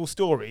identical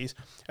stories,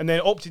 and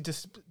then opted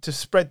to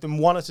spread them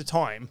one at a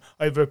time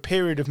over a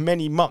period of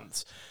many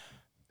months.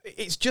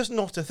 It's just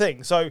not a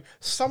thing. So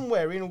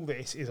somewhere in all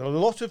this is a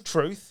lot of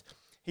truth.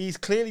 He's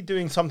clearly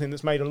doing something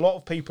that's made a lot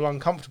of people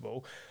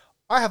uncomfortable.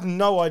 I have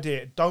no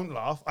idea. Don't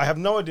laugh. I have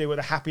no idea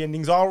whether happy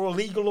endings are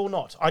illegal or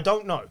not. I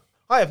don't know.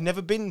 I have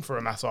never been for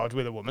a massage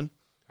with a woman.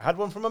 I had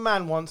one from a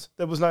man once.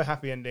 There was no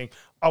happy ending.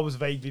 I was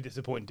vaguely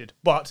disappointed.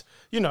 But,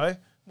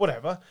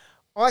 whatever.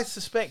 I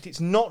suspect it's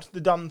not the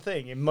done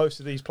thing in most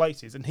of these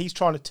places, and he's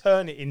trying to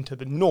turn it into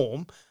the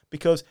norm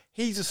because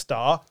he's a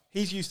star.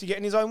 He's used to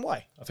getting his own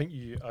way. I think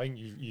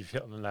you've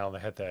hit on the nail on the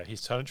head there.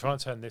 He's trying to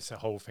turn this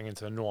whole thing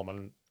into the norm,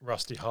 and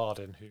Rusty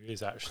Hardin, who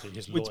is actually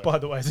his lawyer, which, by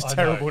the way, is a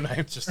terrible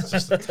name.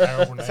 Just a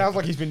terrible name. It sounds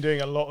like he's been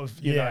doing a lot of,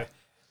 you know.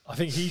 I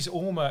think he's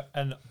almost,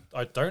 and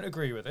I don't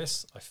agree with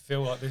this. I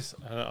feel like this,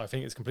 and I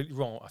think it's completely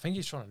wrong. I think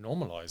he's trying to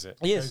normalise it.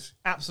 He is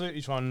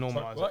absolutely trying to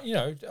normalise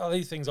it.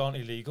 These things aren't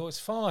illegal. It's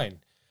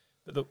fine.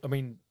 But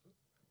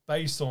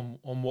based on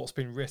what's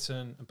been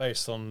written and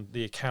based on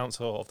the accounts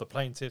of the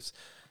plaintiffs,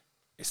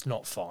 it's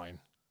not fine.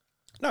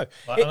 No.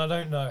 And I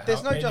don't know how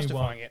there's no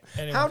justifying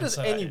it. How does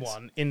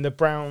anyone in the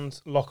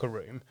Browns locker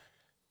room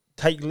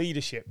take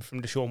leadership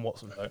from Deshaun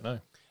Watson? I don't know.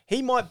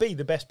 He might be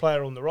the best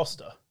player on the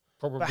roster.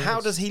 Probably. But how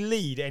does he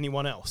lead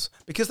anyone else?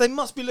 Because they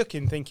must be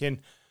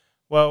thinking,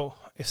 well,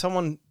 if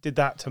someone did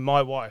that to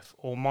my wife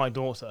or my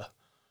daughter,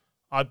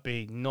 I'd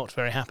be not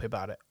very happy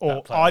about it.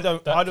 Or player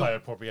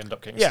would probably end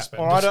up getting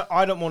suspended. Or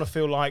I don't want to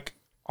feel like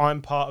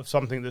I'm part of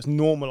something that's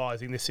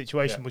normalising this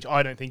situation, which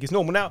I don't think is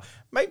normal. Now,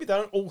 maybe they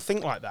don't all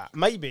think like that.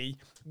 Maybe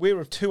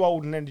we're of too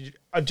old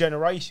a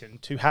generation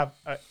to have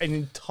an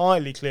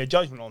entirely clear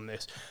judgment on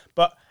this.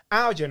 But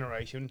our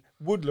generation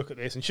would look at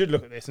this and should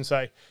look at this and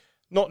say,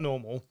 not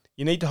normal.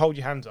 You need to hold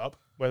your hands up,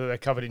 whether they're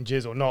covered in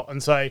jizz or not,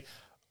 and say,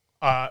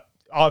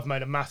 I've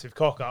made a massive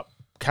cock up.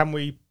 Can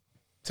we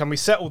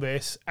settle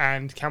this,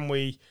 and can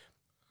we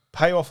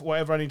pay off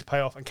whatever I need to pay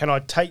off, and can I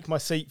take my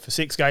seat for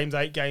 6 games,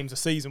 8 games, a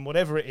season,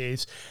 whatever it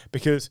is,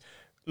 because,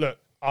 look,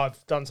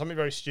 I've done something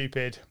very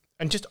stupid,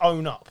 and just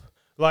own up.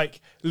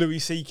 Like Louis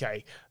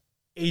C.K.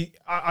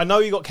 I know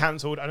he got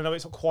cancelled, and I know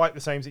it's not quite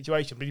the same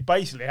situation, but he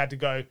basically had to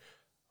go,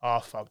 I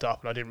fucked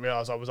up, and I didn't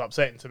realise I was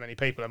upsetting so many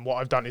people, and what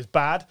I've done is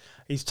bad.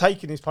 He's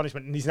taken his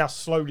punishment, and he's now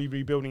slowly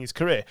rebuilding his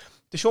career.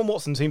 Deshaun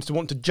Watson seems to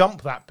want to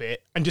jump that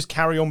bit and just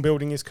carry on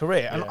building his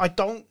career, and I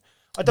don't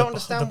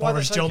understand why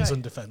Boris that's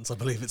Johnson defence, I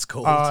believe it's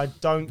called.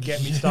 Don't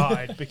get me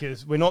started,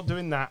 because we're not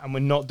doing that, and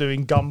we're not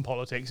doing gun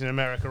politics in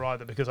America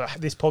either, because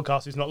this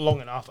podcast is not long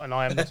enough, and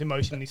I am not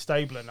emotionally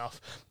stable enough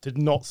to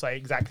not say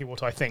exactly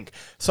what I think.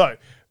 So,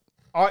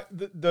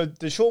 the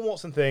Deshaun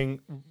Watson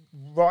thing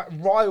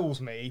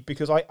riles me,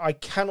 because I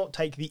cannot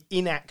take the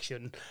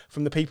inaction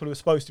from the people who are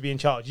supposed to be in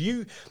charge.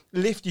 You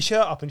lift your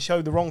shirt up and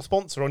show the wrong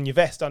sponsor on your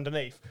vest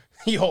underneath,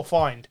 you're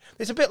fined.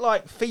 It's a bit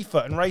like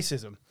FIFA and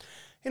racism.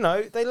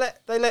 They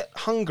let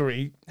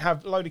Hungary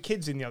have a load of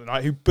kids in the other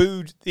night who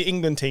booed the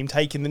England team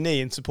taking the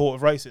knee in support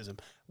of racism.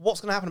 What's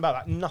going to happen about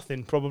that?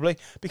 Nothing, probably,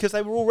 because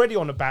they were already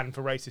on a ban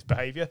for racist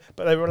behaviour,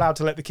 but they were allowed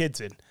to let the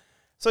kids in.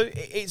 So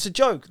it's a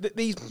joke that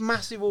these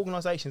massive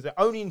organisations, they're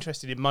only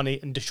interested in money,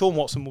 and Deshaun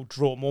Watson will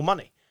draw more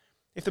money.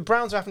 If the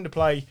Browns are having to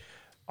play,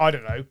 I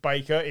don't know,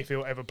 Baker, if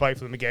he'll ever play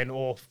for them again,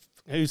 or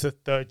who's the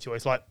third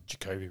choice? Like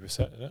Jacoby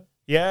Brissett, isn't it?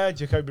 Yeah,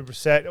 Jacoby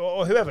Brissett,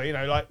 or whoever,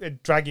 like they're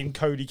dragging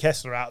Cody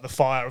Kessler out of the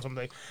fire or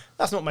something.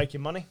 That's not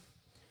making money.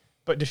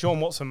 But Deshaun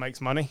Watson makes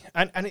money.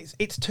 And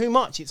it's too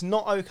much. It's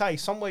not okay.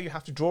 Somewhere you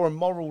have to draw a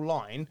moral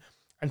line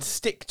and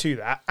stick to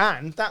that.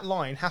 And that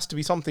line has to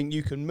be something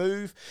you can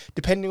move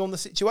depending on the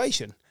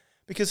situation.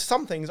 Because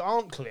some things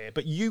aren't clear,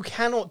 but you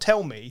cannot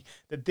tell me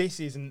that this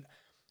isn't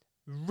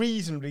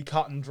reasonably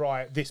cut and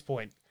dry at this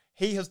point.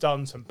 He has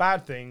done some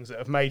bad things that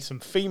have made some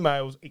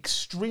females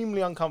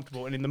extremely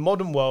uncomfortable. And in the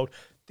modern world,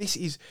 this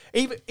is,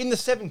 even in the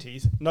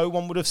 70s, no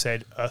one would have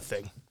said a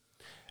thing.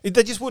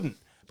 They just wouldn't.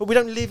 But we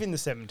don't live in the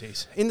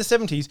 70s. In the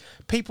 70s,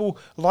 people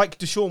like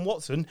Deshaun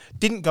Watson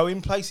didn't go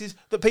in places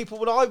that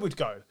I would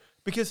go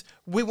because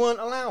we weren't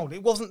allowed.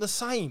 It wasn't the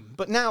same.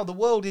 But now the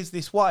world is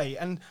this way,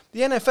 and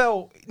the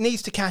NFL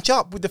needs to catch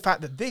up with the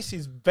fact that this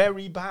is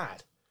very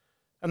bad.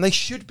 And they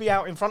should be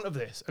out in front of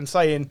this and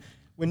saying,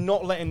 we're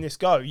not letting this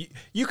go.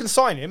 You can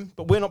sign him,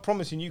 but we're not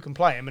promising you can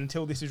play him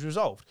until this is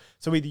resolved.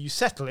 So either you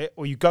settle it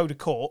or you go to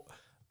court,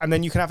 and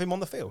then you can have him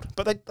on the field.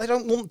 But they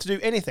don't want to do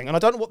anything, and I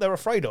don't know what they're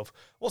afraid of.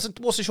 What's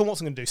Deshaun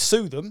Watson going to do?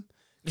 Sue them?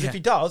 Because if he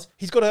does,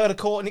 he's got to go to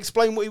court and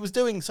explain what he was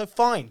doing, so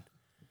fine.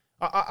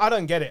 I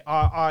don't get it.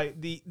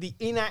 The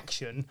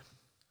inaction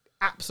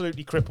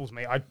absolutely cripples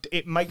me.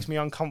 It makes me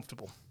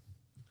uncomfortable.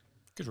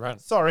 Good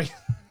rant. Sorry.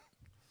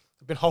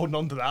 I've been holding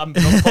on to that. I haven't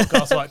been on the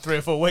podcast for like 3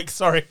 or 4 weeks.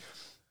 Sorry.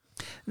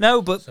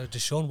 No, but... So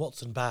Deshaun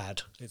Watson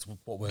bad. It's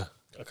what we're...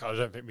 I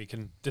don't think we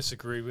can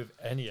disagree with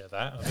any of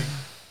that.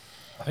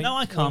 I think No,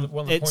 I can't.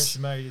 One of the points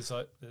you made is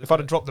like... If I'd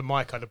have dropped the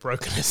mic, I'd have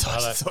broken it. So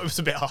I thought it was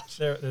a bit harsh.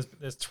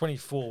 There's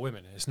 24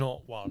 women. It's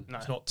not one. No.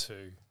 It's not 2.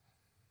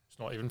 It's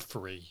not even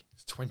 3.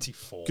 It's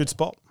 24. Good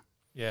spot.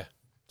 Yeah.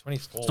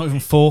 24. It's not even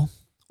 4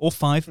 or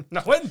 5.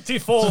 No.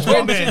 24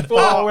 women!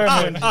 24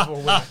 women.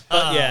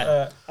 But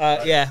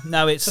yeah,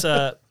 no, it's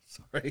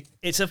Sorry.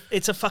 it's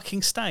a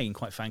fucking stain,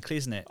 quite frankly,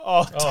 isn't it?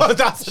 Oh,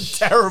 that's a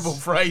terrible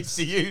phrase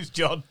to use,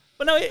 John.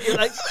 But no,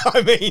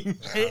 I mean...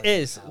 it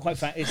is, quite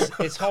frankly,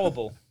 it's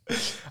horrible.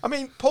 I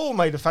mean, Paul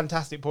made a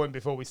fantastic point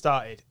before we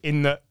started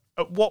in that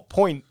at what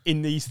point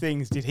in these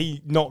things did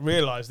he not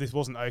realise this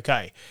wasn't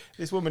okay?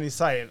 This woman is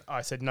saying,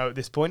 I said no at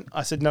this point,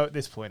 I said no at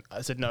this point,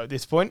 I said no at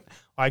this point.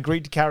 I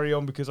agreed to carry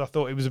on because I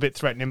thought it was a bit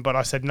threatening, but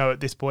I said no at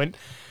this point.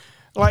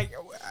 Like,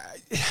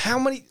 how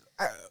many...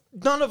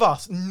 None of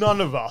us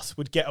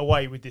would get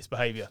away with this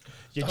behaviour.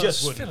 You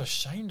just I wouldn't. feel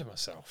ashamed of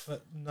myself.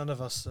 But none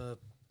of us are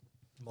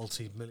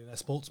multi-millionaire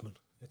sportsmen.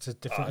 It's a I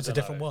different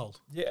don't know. world.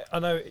 Yeah, I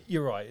know,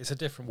 you're right. It's a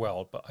different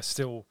world, but I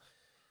still...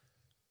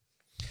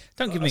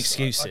 Don't give me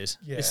excuses.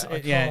 I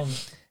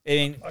can't... I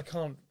mean, I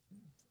can't...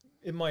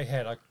 In my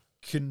head, I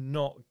could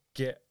not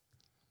get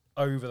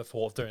over the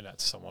thought of doing that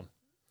to someone.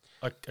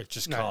 I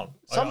just can't.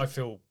 I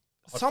feel...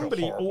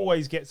 Somebody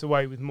always gets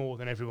away with more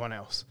than everyone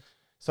else.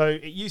 So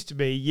it used to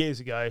be years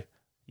ago,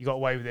 you got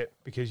away with it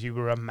because you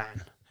were a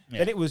man. Yeah.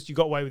 Then it was you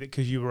got away with it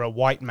because you were a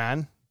white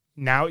man.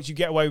 Now it's you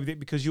get away with it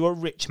because you're a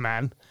rich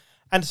man,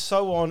 and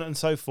so on and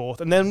so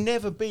forth. And there'll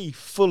never be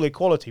full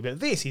equality. But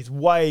this is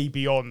way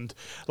beyond.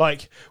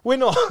 Like we're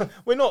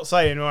not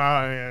saying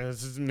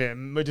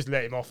we just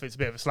let him off. It's a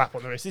bit of a slap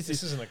on the wrist. This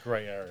isn't a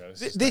grey area.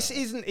 This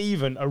isn't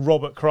even a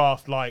Robert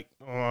Kraft like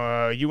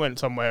you went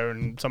somewhere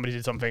and somebody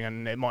did something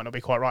and it might not be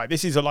quite right.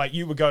 This is like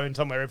you were going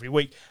somewhere every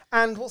week.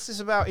 And what's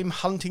this about him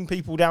hunting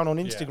people down on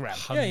Instagram?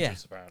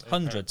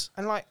 Hundreds.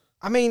 And like,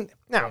 I mean,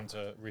 now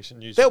to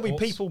recent news there'll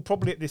reports. be people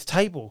probably at this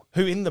table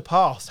who in the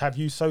past have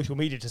used social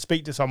media to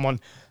speak to someone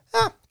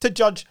to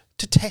judge,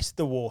 to test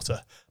the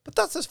water. But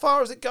that's as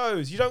far as it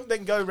goes. You don't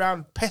then go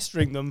around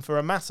pestering them for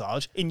a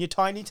massage in your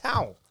tiny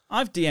towel.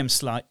 I've I've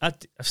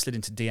slid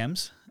into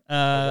DMs.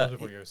 That's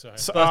what you were saying.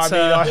 So,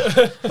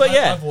 But, but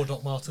yeah. I've wore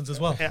Doc Martens as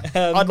well.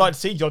 I'd like to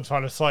see John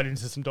trying to slide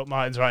into some Doc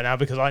Martens right now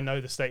because I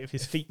know the state of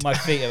his feet. My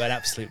feet are an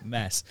absolute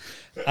mess.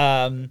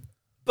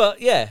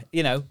 But yeah,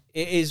 it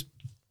is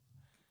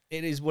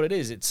what it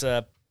is. It's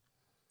what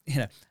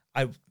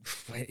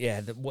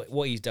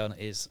he's done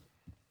is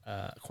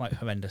quite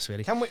horrendous,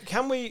 really.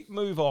 Can we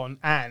move on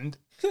and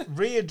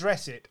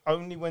readdress it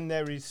only when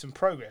there is some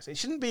progress? It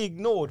shouldn't be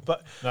ignored,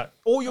 but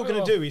all you're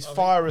going to do is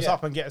fire us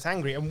up and get us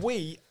angry, and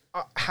we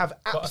have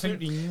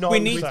absolutely no. We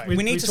need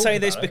say. to say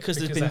this because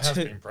there's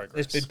been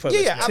progress.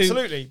 Yeah,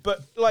 absolutely,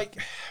 but like.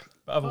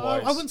 But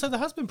otherwise, I wouldn't say there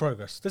has been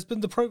progress. There's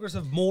been the progress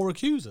of more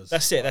accusers.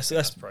 That's it.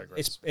 That's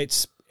progress.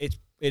 It's.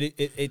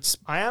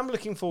 I am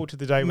looking forward to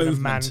the day when a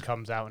man Movement.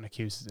 comes out and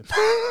accuses him.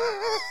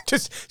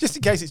 just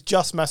in case it's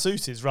just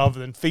masseuses rather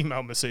than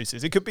female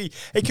masseuses. It could be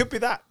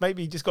that.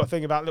 Maybe he just got a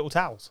thing about little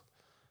towels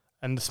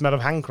and the smell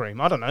of hand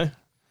cream. I don't know.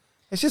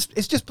 It's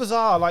just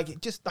bizarre. Like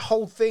the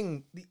whole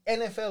thing. The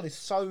NFL is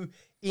so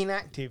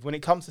inactive when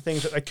it comes to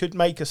things that they could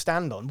make a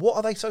stand on. What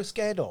are they so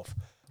scared of?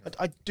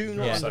 I do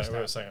not We understand.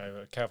 were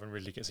saying Calvin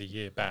Ridley gets a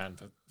year ban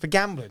For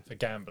gambling. for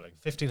gambling.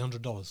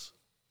 $1,500.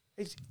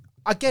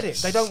 I get it.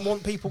 They don't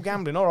want people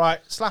gambling. All right,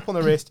 slap on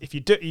the wrist. If you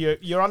do,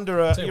 you're under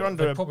a. Tell you You're what,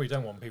 under they a. probably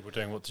don't want people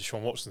doing what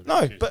Deshaun Watson's No,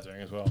 been accused but- of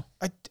doing as well.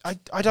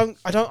 I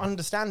don't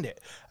understand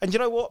it. And you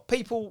know what?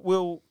 People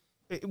will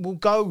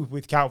go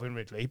with Calvin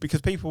Ridley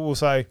because people will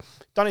say,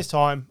 done his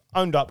time,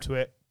 owned up to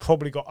it,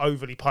 probably got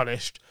overly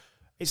punished.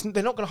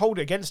 They're not going to hold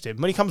it against him.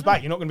 When he comes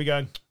back, you're not going to be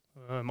going,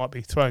 I might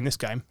be throwing this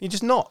game. You're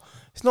just not.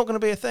 It's not going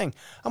to be a thing.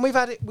 And we've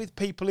had it with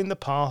people in the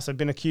past. They've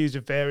been accused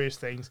of various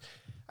things.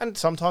 And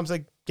sometimes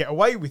they get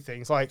away with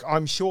things. Like,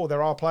 I'm sure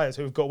there are players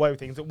who have got away with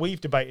things that we've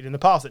debated in the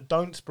past that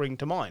don't spring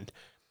to mind.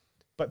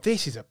 But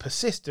this is a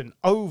persistent,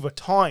 over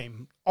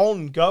time,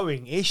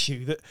 ongoing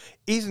issue that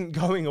isn't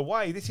going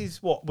away. This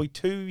is, what, we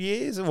 2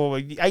 years or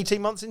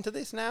 18 months into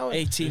this now?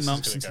 18 This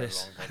months is into gonna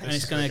this, go longer. and This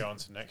it's is going going to go to. on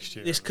to next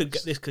year. This at could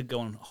least. this could go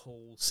on a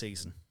whole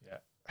season. Yeah.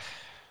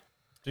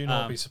 Do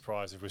not be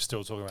surprised if we're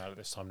still talking about it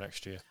this time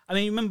next year. I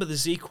mean, remember the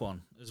Zeke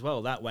one as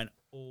well. That went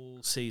all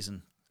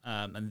season,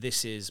 and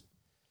this is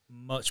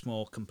much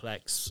more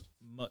complex,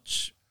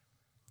 much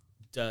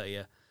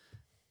dirtier,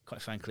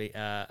 quite frankly.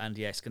 And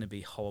yeah, it's going to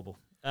be horrible.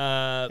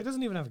 It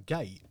doesn't even have a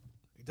gate.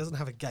 It doesn't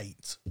have a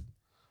gate.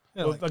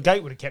 Yeah, Well, like, a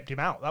gate would have kept him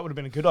out. That would have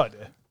been a good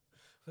idea.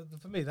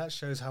 for me, that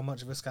shows how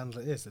much of a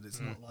scandal it is. That it's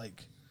not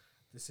like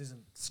this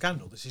isn't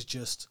scandal. This is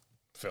just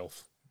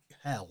Filth.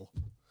 hell.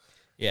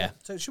 Yeah,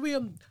 So should we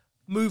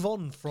move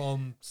on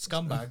from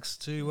scumbags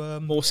to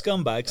more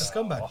scumbags.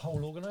 scumbag? A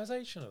whole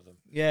organisation of them.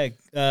 Yeah,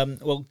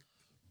 well,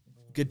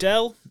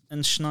 Goodell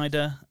and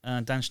Schneider,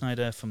 Dan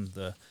Schneider from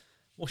the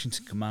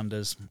Washington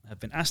Commanders, have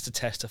been asked to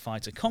testify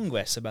to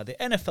Congress about the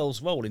NFL's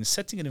role in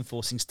setting and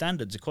enforcing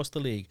standards across the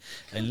league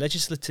and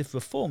legislative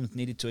reforms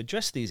needed to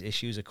address these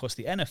issues across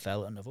the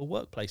NFL and other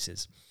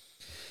workplaces.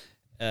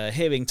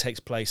 Hearing takes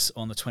place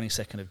on the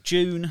 22nd of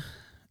June,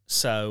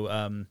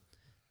 so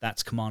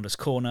that's Commander's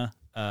Corner.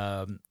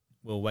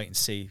 We'll wait and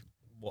see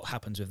what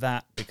happens with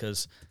that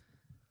because,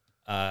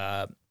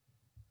 I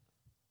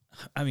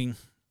mean,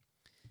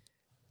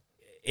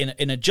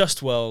 in a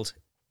just world,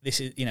 this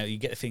is, you know, you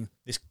get the thing.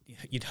 This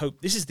you'd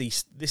hope this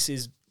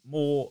is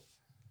more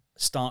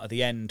start at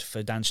the end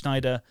for Dan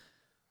Schneider.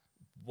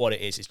 What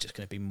it is just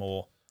going to be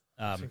more.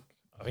 I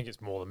think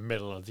it's more the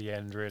middle of the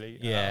end, really.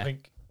 Yeah. I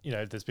think, you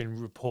know, there's been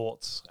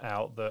reports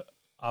out that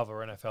other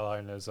NFL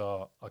owners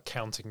are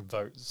counting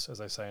votes, as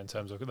they say, in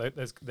terms of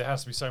there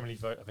has to be so many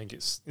votes. I think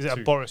it's Is it a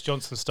two- Boris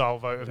Johnson style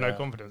vote of no Yeah.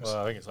 confidence?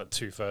 Well, I think it's like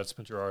 2/3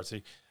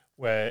 majority,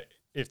 where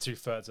if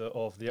 2/3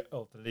 of the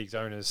league's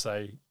owners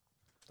say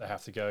they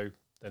have to go,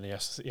 then he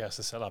has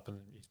to set up and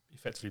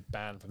effectively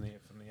banned from the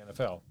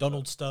NFL.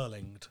 Donald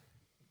Sterling.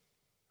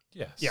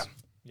 Yes. Yeah.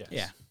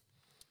 Yes.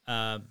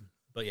 Yeah,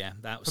 but yeah,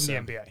 that was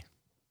From the NBA.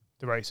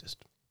 The racist.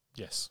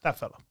 Yes. That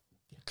fella.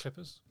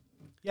 Clippers.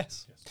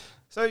 Yes.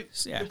 So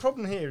Yeah. the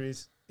problem here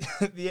is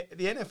the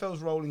NFL's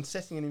role in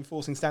setting and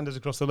enforcing standards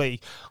across the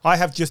league, I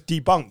have just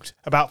debunked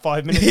about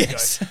 5 minutes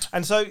Yes. ago.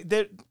 And so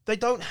they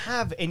don't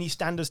have any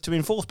standards to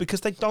enforce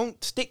because they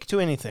don't stick to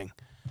anything.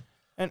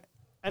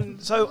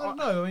 And so I don't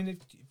know. I mean,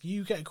 if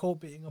you get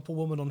caught beating up a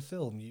woman on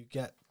film, you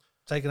get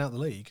taken out of the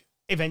league.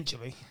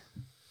 eventually,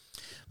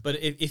 But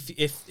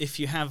if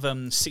you have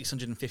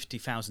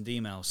 650,000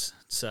 emails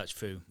to search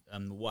through,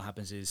 what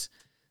happens is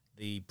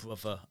the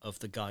brother of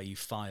the guy you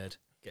fired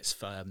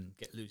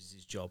loses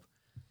his job.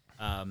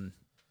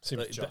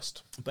 Seems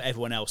just. But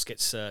everyone else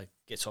gets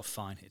off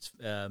fine. It's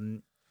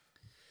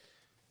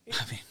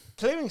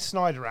clearing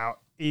Snyder out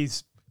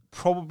is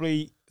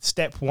probably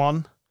step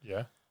one.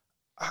 Yeah.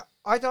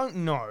 I don't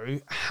know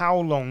how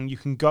long you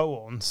can go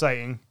on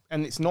saying,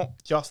 and it's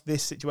not just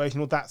this situation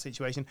or that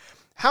situation,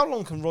 how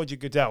long can Roger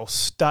Goodell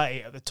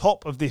stay at the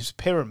top of this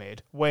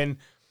pyramid when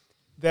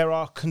there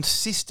are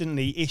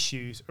consistently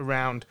issues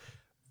around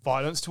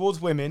violence towards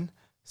women,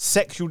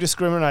 sexual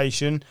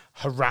discrimination,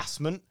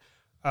 harassment,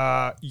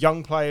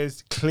 young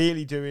players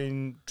clearly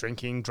doing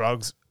drinking,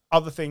 drugs,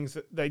 other things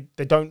that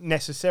they don't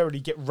necessarily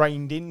get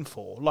reined in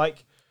for,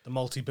 like The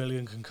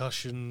multi-billion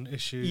concussion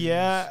issue.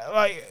 yeah,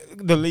 like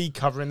the league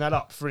covering that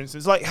up, for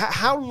instance. Like,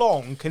 how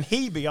long can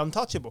he be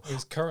untouchable?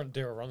 His current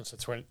deal runs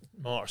to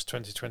March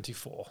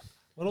 2024.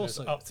 Well, And it's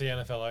also, up to the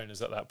NFL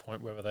owners at that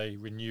point whether they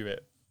renew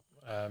it.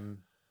 I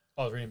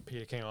was reading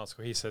Peter King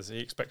article. He says he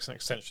expects an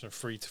extension of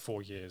 3 to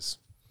 4 years.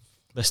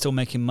 they're still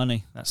making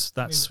money. That's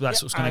what's going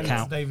to and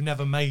count, they've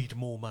never made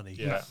more money.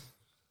 Yeah.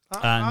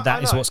 and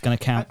that is know. what's going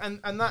to count.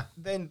 And that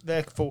then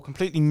therefore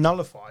completely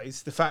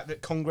nullifies the fact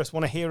that Congress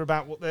want to hear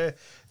about what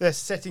they're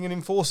setting and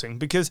enforcing,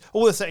 because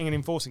all they're setting and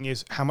enforcing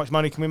is how much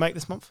money can we make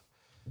this month.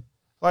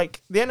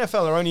 Like, the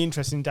NFL are only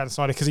interested in Dan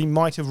Snyder because he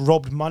might have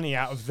robbed money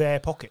out of their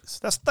pockets.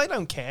 They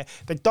don't care.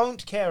 They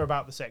don't care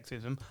about the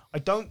sexism. I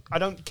don't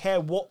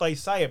care what they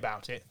say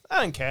about it. I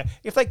don't care.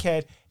 If they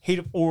cared, he'd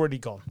have already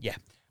gone. Yeah.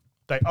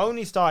 They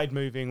only started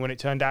moving when it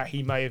turned out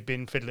he may have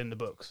been fiddling the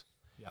books.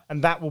 Yeah.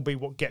 And that will be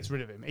what gets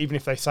rid of him, even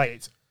if they say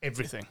it's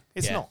everything.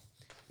 It's Yeah. not.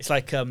 It's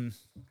like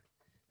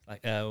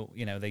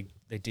you know, they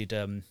did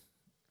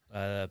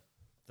the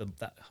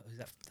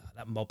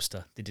that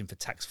mobster did him for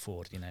tax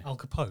fraud. Al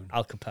Capone.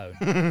 Al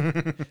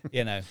Capone.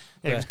 Yeah,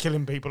 he was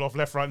killing people off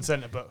left, right, and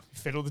centre, but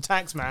fiddle the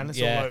tax man.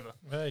 It's all over.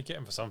 Well, you get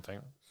him for something.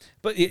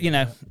 But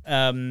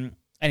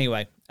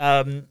anyway,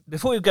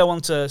 before we go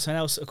on to something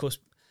else, of course,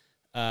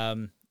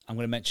 I'm going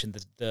to mention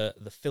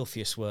the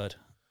filthiest word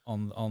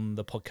on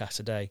the podcast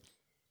today,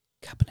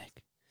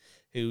 Kaepernick,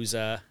 who's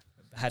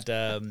had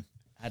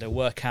a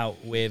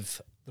workout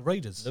with The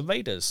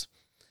Raiders.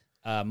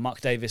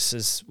 Mark Davis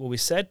has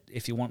always said,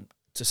 if you want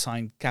to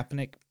sign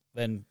Kaepernick,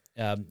 then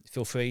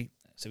feel free.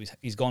 So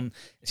he's gone.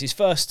 It's his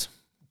first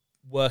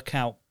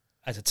workout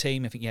as a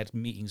team. I think he had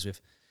meetings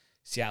with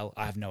Seattle.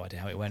 I have no idea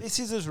how it went. This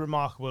is as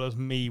remarkable as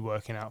me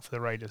working out for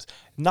the Raiders.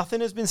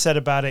 Nothing has been said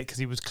about it because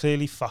he was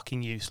clearly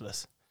fucking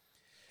useless.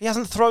 He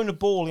hasn't thrown a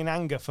ball in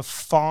anger for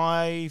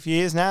 5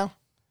 years now.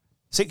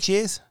 6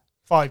 years?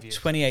 5 years.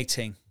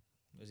 2018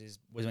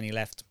 was when he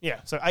left. Yeah,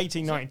 so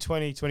 18, 19,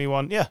 20,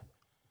 21, yeah.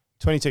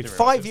 22. Didn't 5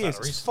 realise it was years. that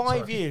It's recent, 5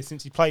 sorry. years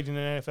since he played in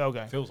an NFL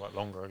game. Feels like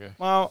longer ago.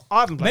 Well,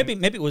 I haven't played.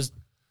 Maybe it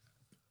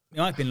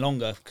might have been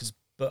longer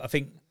but I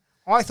think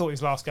I thought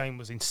his last game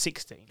was in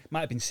 16. it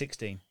might have been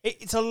 16.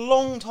 It's a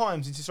long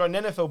time since he's thrown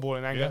an NFL ball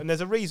in anger, Yeah. and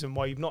there's a reason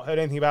why you've not heard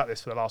anything about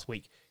this for the last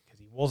week, because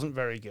he wasn't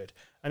very good.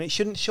 And it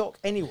shouldn't shock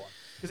anyone,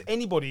 because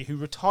anybody who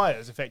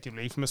retires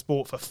effectively from a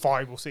sport for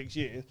 5 or 6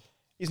 years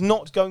is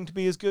not going to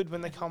be as good when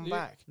they come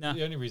back. No.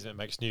 The only reason it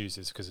makes news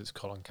is because it's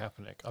Colin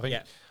Kaepernick. I think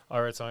Yeah. I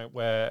read something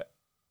where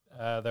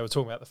they were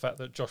talking about the fact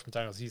that Josh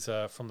McDaniels, he's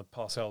from the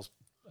Parcells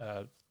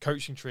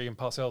coaching tree, and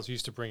Parcells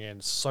used to bring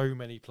in so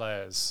many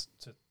players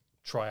to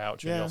try out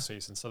during the off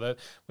season, so that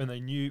when they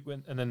knew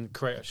and then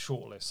create a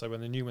shortlist. So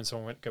when they knew when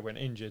someone went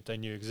injured, they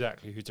knew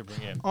exactly who to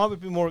bring in. I would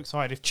be more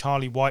excited if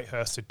Charlie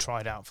Whitehurst had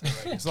tried out for the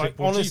Raiders.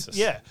 Triple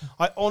Jesus.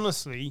 I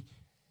honestly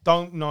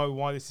don't know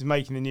why this is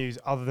making the news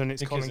other than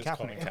it's Because Colin it's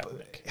Kaepernick. Colin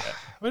Kaepernick. Yeah.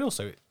 I mean,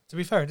 also, to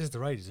be fair, it is the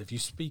Raiders. If you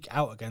speak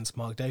out against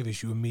Mark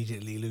Davis, you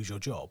immediately lose your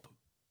job.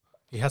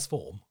 He has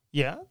form.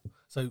 Yeah,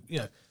 So,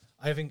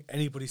 I don't think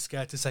anybody's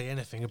scared to say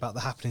anything about the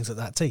happenings at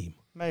that team.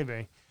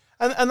 maybe.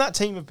 And that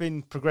team have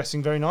been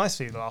progressing very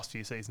nicely the last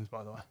few seasons,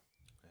 by the way.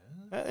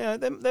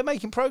 They're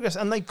making progress,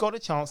 and they've got a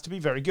chance to be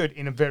very good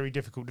in a very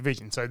difficult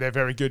division. So they're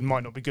very good,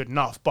 might not be good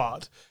enough,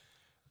 but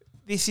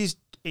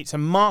it's a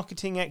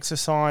marketing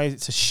exercise.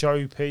 It's a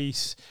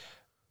showpiece.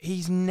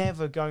 He's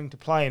never going to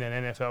play in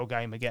an NFL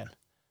game again.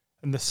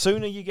 And the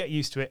sooner you get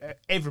used to it,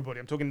 everybody,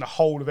 I'm talking the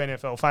whole of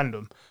NFL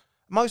fandom,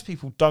 most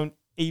people don't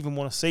even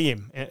want to see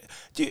him.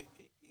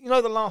 You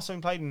know, the last time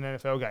he played in an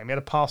NFL game, he had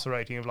a passer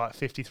rating of like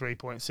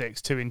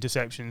 53.6, 2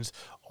 interceptions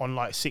on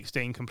like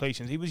 16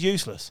 completions. He was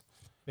useless.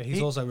 Yeah,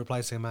 he's also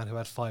replacing a man who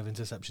had 5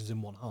 interceptions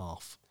in one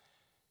half.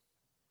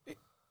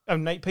 Oh,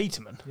 Nate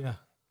Peterman. Yeah.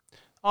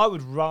 I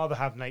would rather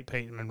have Nate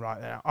Peterman right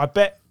now. I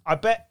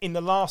bet in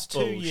the last 2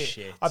 years,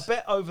 Bullshit. I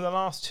bet over the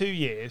last 2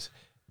 years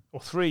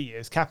or 3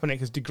 years, Kaepernick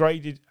has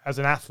degraded as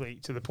an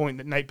athlete to the point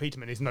that Nate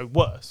Peterman is no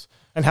worse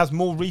and has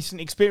more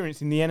recent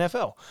experience in the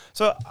NFL.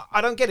 So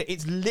I don't get it.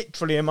 It's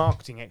literally a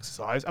marketing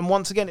exercise. And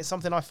once again, it's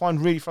something I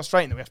find really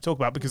frustrating that we have to talk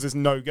about because there's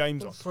no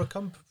games on.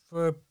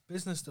 For a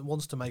business that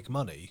wants to make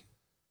money,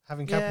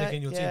 having Kaepernick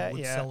in your team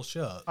would sell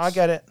shirts. I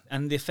get it.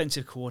 And the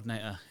offensive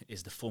coordinator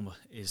is someone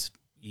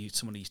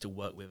who used to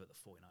work with at the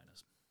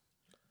 49ers.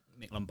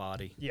 Nick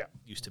Lombardi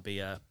used to be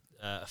a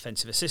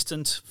offensive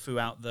assistant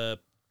throughout the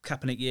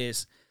Kaepernick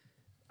years.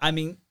 I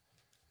mean,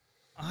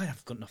 I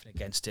have got nothing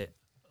against it.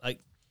 Like,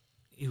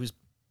 he was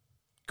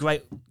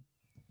great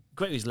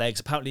with his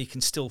legs. Apparently, he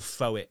can still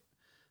throw it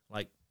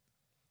like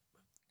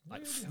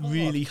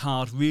really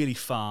hard, really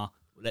far.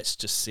 Let's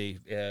just see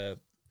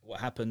what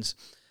happens.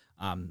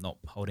 I'm not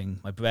holding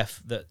my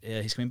breath that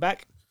he's coming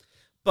back,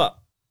 but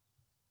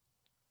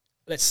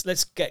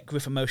let's get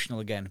Griff emotional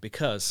again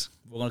because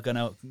we're going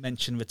to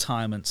mention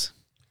retirement.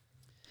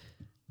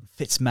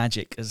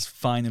 FitzMagic has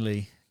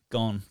finally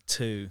gone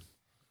to.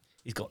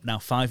 He's got now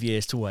 5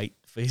 years to wait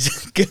for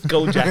his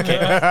gold jacket.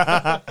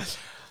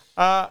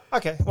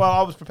 Okay, well,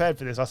 I was prepared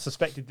for this. I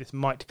suspected this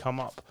might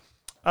come up.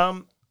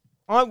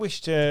 I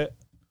wish to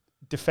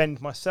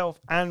defend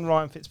myself and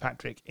Ryan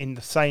Fitzpatrick in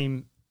the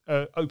same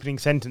opening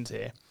sentence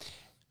here.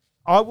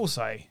 I will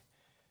say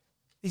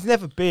he's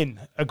never been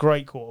a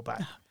great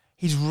quarterback.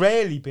 He's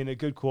rarely been a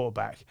good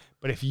quarterback.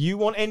 But if you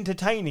want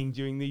entertaining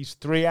during these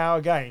 3-hour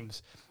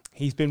games,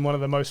 he's been one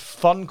of the most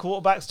fun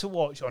quarterbacks to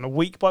watch on a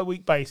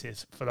week-by-week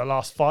basis for the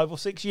last 5 or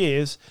 6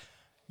 years.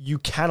 You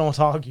cannot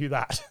argue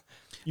that.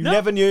 You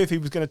never knew if he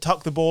was going to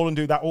tuck the ball and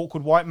do that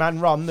awkward white man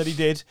run that he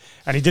did,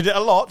 and he did it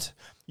a lot.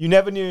 You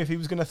never knew if he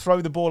was going to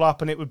throw the ball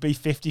up and it would be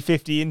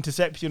 50-50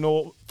 interception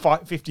or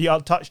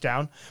 50-yard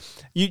touchdown.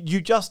 You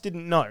just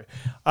didn't know.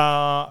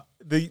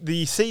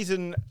 The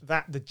season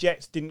that the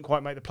Jets didn't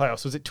quite make the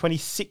playoffs, was it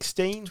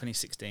 2016?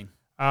 2016.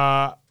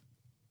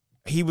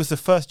 He was the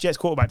first Jets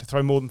quarterback to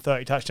throw more than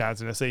 30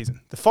 touchdowns in a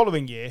season. The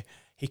following year,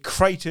 he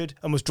cratered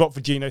and was dropped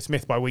for Geno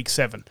Smith by week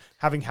 7,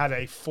 having had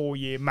a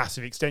 4-year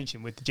massive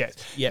extension with the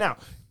Jets. Yep. Now,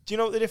 do you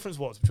know what the difference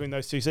was between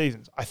those 2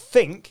 seasons? I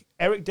think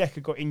Eric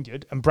Decker got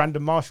injured and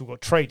Brandon Marshall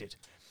got traded.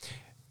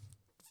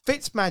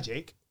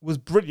 FitzMagic was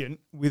brilliant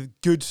with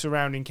good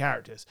surrounding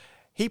characters.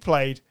 He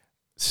played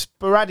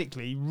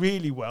sporadically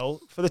really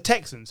well for the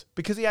Texans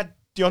because he had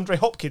DeAndre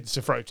Hopkins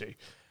to throw to.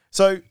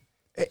 So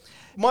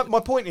my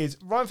point is,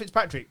 Ryan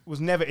Fitzpatrick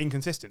was never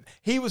inconsistent.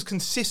 He was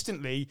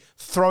consistently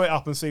throw it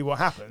up and see what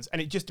happens,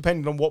 and it just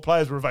depended on what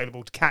players were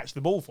available to catch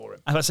the ball for him.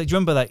 And I say, do you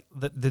remember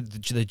that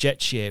the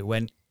Jets year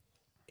when,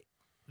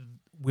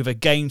 with a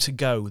game to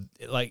go,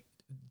 like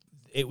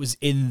it was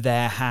in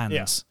their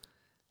hands,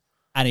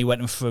 and he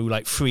went and threw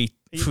like three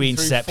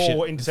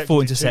interceptions,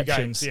 four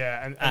interceptions,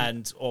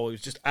 and it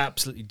was just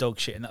absolutely dog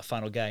shit in that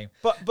final game.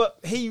 But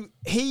he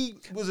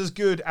was as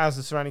good as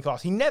the surrounding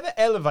cast. He never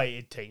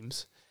elevated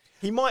teams.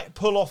 He might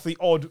pull off the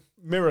odd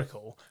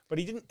miracle, but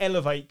he didn't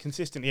elevate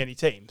consistently any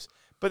teams.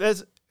 But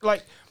there's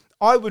like,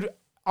 I would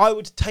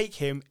take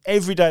him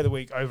every day of the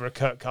week over a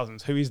Kirk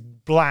Cousins, who is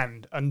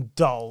bland and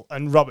dull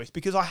and rubbish,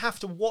 because I have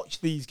to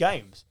watch these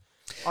games.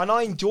 And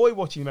I enjoy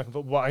watching American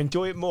football, but I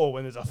enjoy it more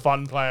when there's a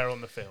fun player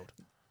on the field.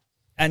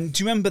 And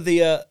do you remember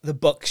the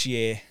Bucks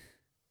year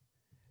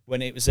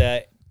when it was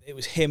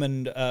him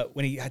and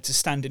when he had to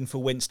stand in for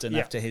Winston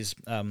after his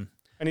and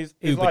his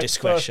uber like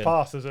discretion.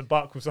 First pass as a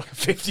Buck was like a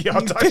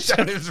 50-yard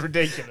touchdown. It was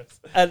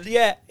ridiculous. And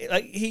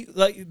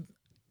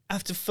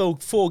after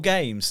 4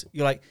 games,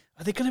 you're like,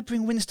 are they going to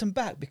bring Winston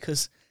back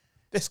because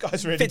this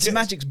guy's really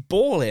FitzMagic's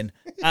balling?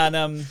 And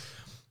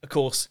of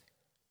course,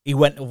 he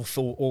went all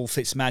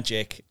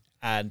FitzMagic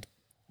and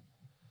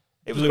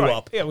it was blew great.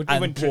 up. Yeah, he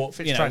went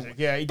Fitzmagic.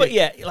 Yeah, he did. But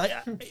yeah, like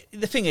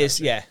the thing is,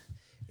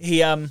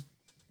 he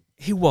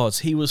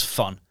was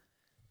fun.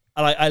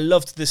 And I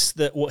loved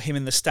what him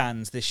in the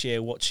stands this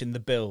year, watching the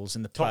Bills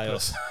in the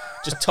playoffs,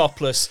 just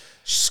topless,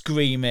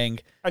 screaming.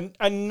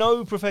 And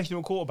no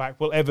professional quarterback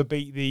will ever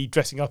beat the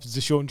dressing up as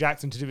Deshaun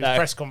Jackson to do his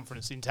press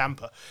conference in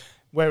Tampa,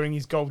 wearing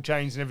his gold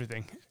chains and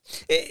everything.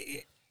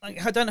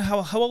 I don't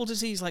know how old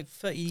is he? He's like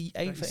 38,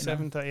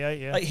 37, 38,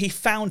 yeah. Like he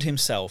found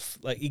himself.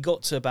 Like he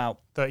got to about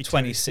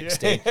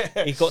 2060.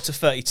 Yeah. He got to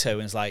 32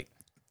 and was like,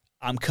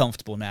 I'm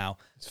comfortable now.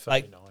 It's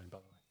 39, by the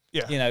way.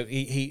 Yeah. You know,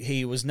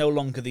 he was no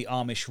longer the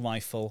Amish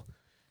rifle.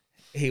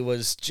 He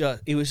was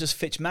just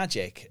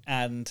FitzMagic,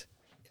 and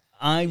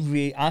I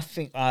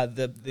think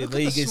the Look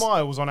league at the is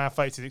smiles on our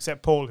faces,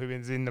 except Paul, who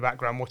is in the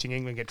background watching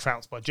England get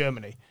trounced by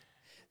Germany.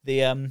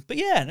 but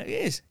yeah, no, it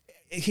is.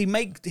 He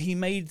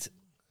made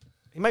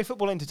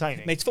football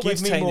entertaining.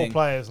 Give me more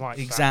players like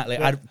exactly.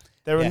 that.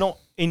 There are not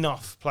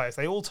enough players.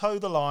 They all toe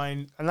the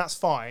line, and that's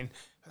fine.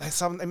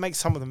 It makes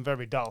some of them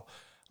very dull.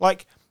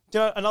 Like,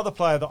 another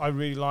player that I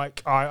really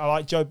like, I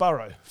like Joe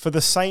Burrow for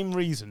the same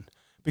reason.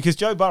 Because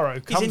Joe Burrow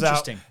comes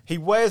out, he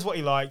wears what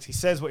he likes, he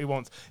says what he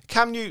wants.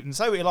 Cam Newton,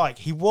 say what you like,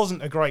 he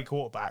wasn't a great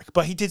quarterback,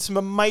 but he did some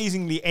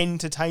amazingly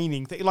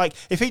entertaining things. Like,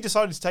 if he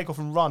decided to take off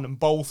and run and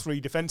bowl 3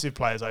 defensive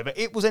players over,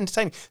 it was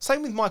entertaining.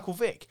 Same with Michael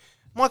Vick.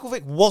 Michael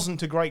Vick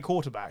wasn't a great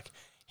quarterback.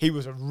 He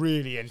was a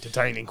really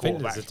entertaining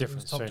quarterback. There's a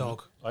difference between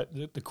dog. Like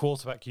the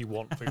quarterback you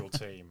want for your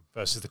team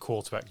versus the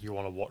quarterback you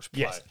want to watch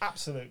play. Yes,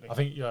 absolutely. I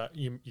think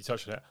you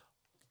touched on it.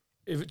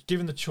 If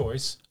given the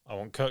choice, I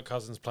want Kirk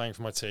Cousins playing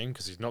for my team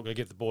because he's not going to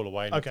give the ball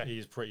away and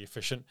he's pretty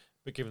efficient.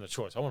 But given the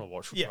choice, I want to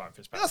watch Ryan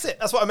Fitzpatrick. That's it.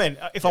 That's what I meant.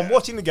 If I'm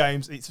watching the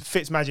games, it's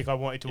FitzMagic I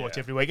wanted to watch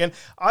every week. And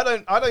I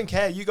don't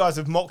care. You guys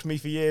have mocked me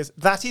for years.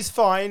 That is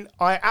fine.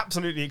 I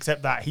absolutely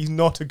accept that. He's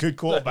not a good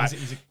quarterback.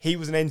 He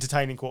was an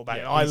entertaining quarterback.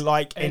 Yeah, I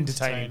like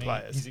entertaining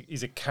players.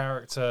 He's a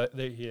character.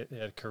 He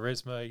had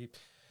charisma.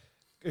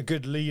 A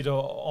good leader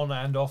on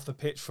and off the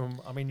pitch.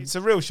 It's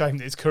a real shame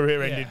that his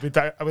career ended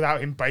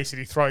without him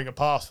basically throwing a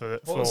pass for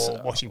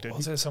Washington.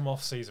 Was there some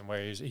off season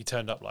where he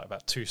turned up like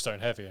about 2 stone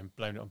heavy and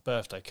blamed it on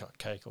birthday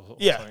cake or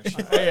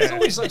something? There's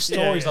always like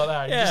stories like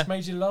that. It just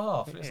made you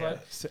laugh. It's like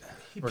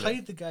he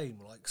played the game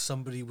like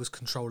somebody was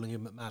controlling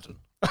him at Madden.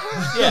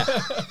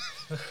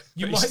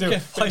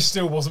 He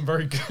still wasn't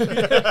very good.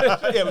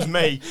 It was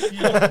me.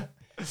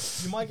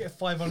 You might get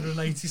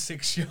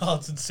 586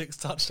 yards and 6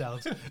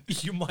 touchdowns.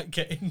 You might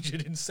get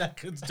injured in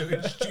seconds doing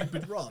a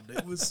stupid run.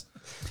 It was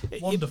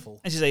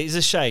wonderful. As you say, it's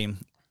a shame.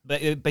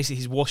 But basically,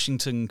 his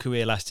Washington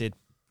career lasted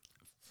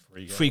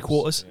 3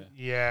 quarters.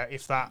 Yeah,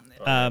 if that.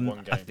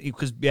 One game.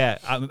 Because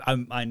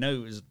I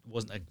know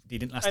he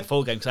didn't last the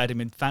full game because I had him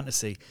in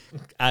fantasy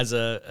as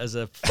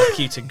a fuck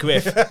you to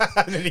Griff.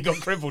 And then he got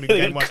crippled in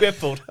game 1.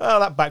 Oh,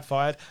 that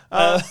backfired.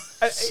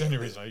 That's the only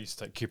reason I used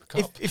to take Cooper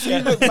Kupp. If you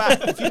look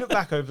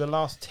back over the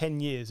last 10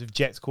 years of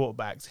Jets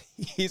quarterbacks,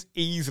 he is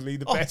easily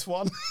the best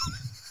one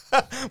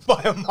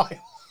by a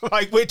mile.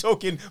 Like, we're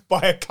talking by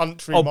a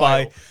country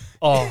mile.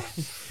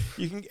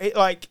 You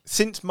can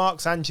since Mark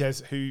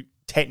Sanchez, who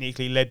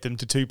technically led them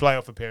to 2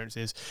 playoff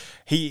appearances,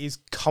 he is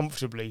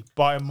comfortably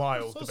by a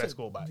mile the best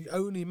quarterback. The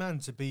only man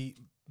to beat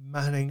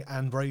Manning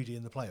and Brady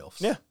in the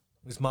playoffs. Yeah.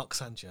 Was Mark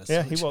Sanchez.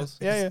 Yeah, he was.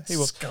 He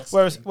was.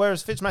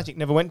 Whereas Fitzmagic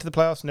never went to the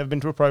playoffs, never been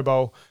to a Pro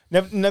Bowl,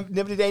 never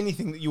did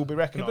anything that you'll be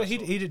recognised. But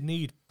he didn't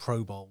need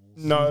Pro Bowls.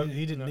 No,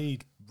 he didn't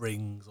need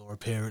rings or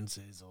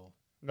appearances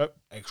or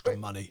extra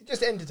money.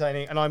 Just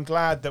entertaining, and I'm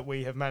glad that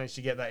we have managed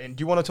to get that in.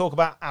 Do you want to talk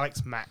about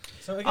Alex Mack?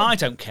 I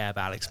don't care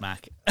about Alex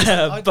Mack.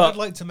 I'd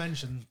like to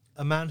mention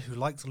a man who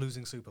likes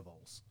losing Super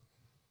Bowls.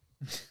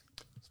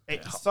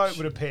 So it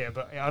would appear,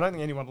 but I don't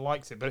think anyone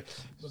likes it. But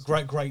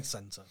Great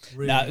centre.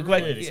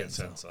 Really good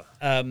centre.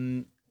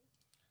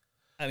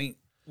 I mean,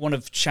 one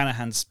of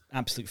Shanahan's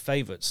absolute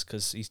favourites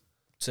because he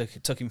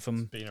took him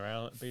from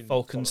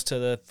Falcons to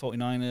the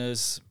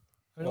 49ers.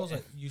 And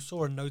also, you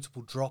saw a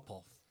notable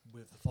drop-off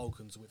with the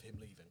Falcons with him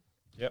leaving.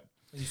 Yep.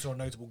 And you saw a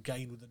notable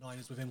gain with the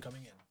Niners with him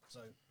coming in. So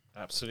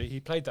Absolutely. He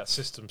played that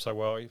system so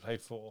well. He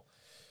played for,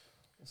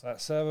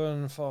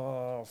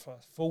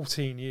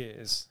 14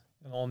 years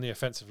on the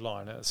offensive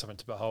line. That's something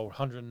to behold.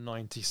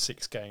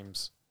 196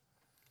 games.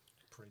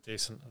 Pretty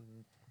decent.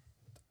 And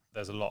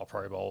there's a lot of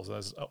Pro Bowls.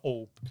 There's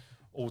all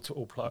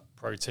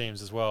pro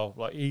teams as well.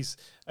 Like I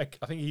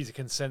think he's a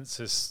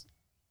consensus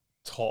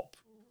top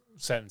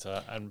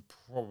centre and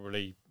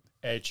probably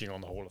edging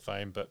on the Hall of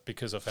Fame, but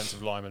because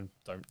offensive linemen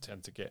don't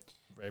tend to get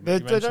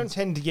they don't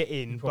tend to get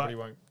in, probably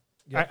but won't.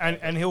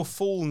 And he'll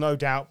fall no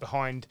doubt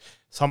behind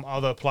some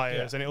other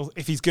players, and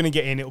if he's going to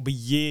get in, it'll be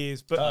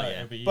years. But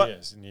It'll be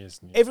years and years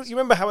and years. You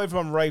remember how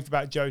everyone raved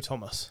about Joe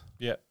Thomas?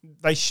 Yeah,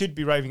 they should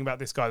be raving about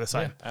this guy the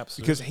same,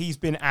 absolutely, because he's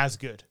been as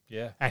good,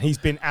 and he's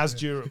been as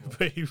durable.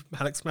 But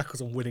Alex Mack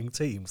was on winning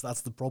teams.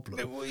 That's the problem.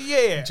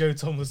 Yeah, Joe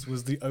Thomas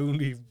was the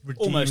only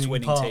almost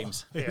winning part.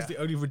 teams. He was the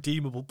only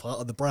redeemable part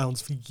of the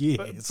Browns for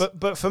years.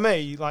 But for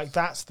me, like,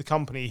 that's the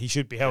company he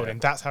should be held in.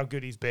 That's how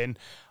good he's been.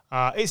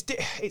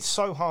 It's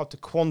so hard to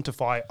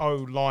quantify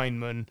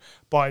linemen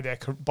by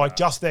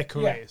just their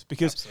careers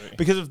because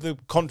of the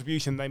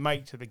contribution they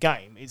make to the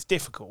game. It's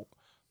difficult,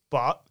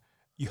 but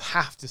you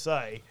have to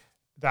say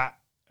that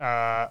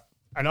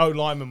an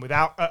O-line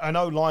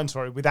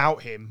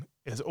without him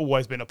has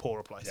always been a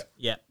poorer place.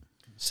 Yeah.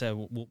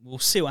 So we'll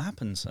see what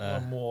happens.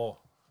 One more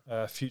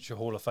future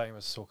Hall of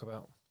Famers to talk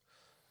about.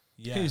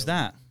 Yeah, who's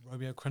that?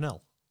 Romeo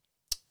Crennel.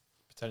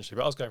 Potentially,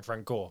 but I was going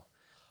Frank Gore.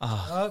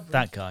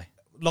 That guy.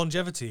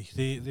 Longevity,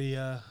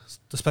 the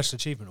Special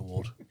Achievement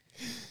Award.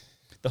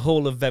 The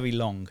Hall of Very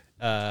Long.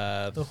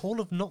 The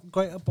Hall of Not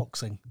Great at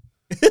Boxing.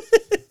 Did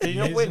he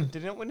not win?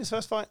 Did he not win his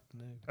first fight?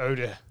 No. Oh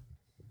dear.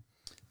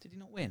 Did he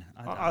not win?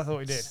 I thought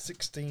he did.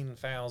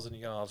 16,000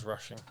 yards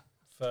rushing.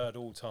 Third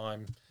all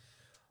time.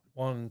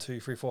 1, 2,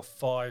 3, 4,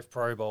 5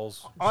 Pro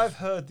Bowls. I've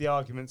heard the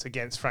arguments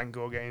against Frank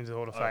Gore getting into the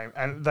Hall of Fame,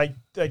 and they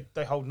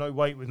hold no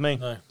weight with me.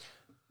 No.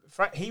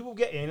 He will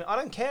get in. I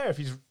don't care if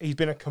he's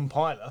been a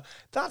compiler.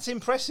 That's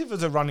impressive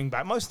as a running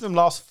back. Most of them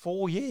last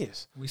 4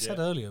 years. We said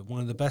earlier,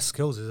 one of the best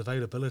skills is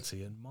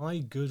availability, and my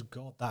good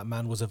God, that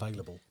man was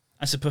available.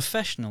 As a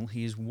professional,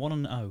 he is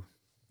 1-0.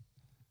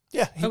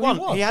 Yeah, he won.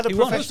 He had a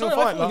professional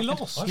fight.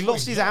 He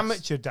lost his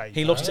amateur debut.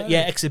 He lost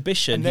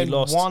exhibition. And then he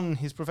lost. won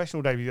his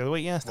professional debut the other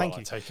week. Yeah, thank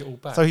you. I take it all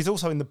back. So he's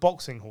also in the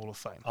Boxing Hall of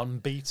Fame.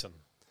 Unbeaten.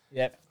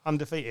 Yep.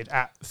 Undefeated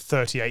at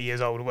 38 years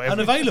old or whatever.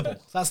 Unavailable.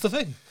 That's the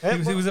thing.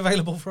 He was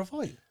available for a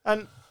fight.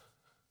 And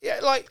yeah,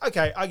 I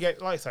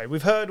get, like I say,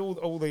 we've heard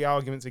all the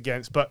arguments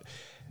against, but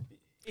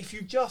if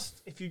you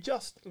just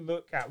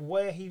look at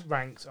where he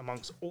ranks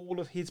amongst all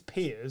of his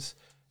peers,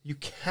 you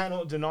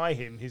cannot deny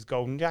him his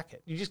golden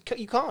jacket. You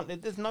can't.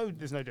 There's no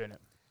doing it.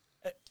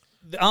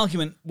 The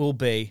argument will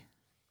be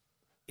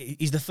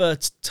he's the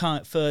third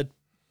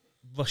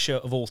rusher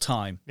of all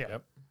time. Yeah.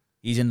 Yep.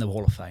 He's in the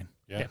Hall of Fame.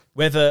 Yeah.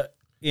 Whether,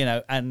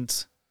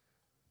 and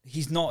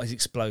he's not as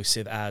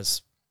explosive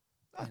as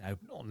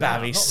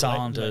Barry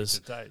Sanders.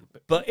 Today,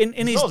 but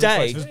in his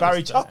day, it was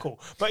Barry Chuckle,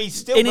 but he's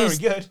still very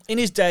good. In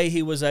his day,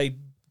 he was a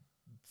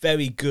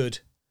very good,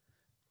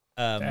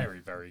 very,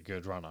 very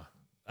good runner.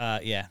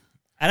 Yeah,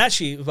 and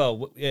actually,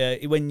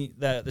 when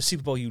the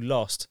Super Bowl you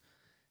lost,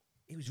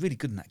 he was really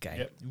good in that game.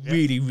 Yep.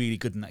 Really, really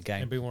good in that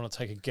game. Anybody want to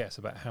take a guess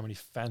about how many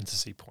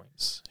fantasy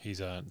points he's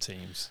earned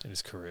teams in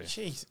his career?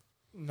 Jeez.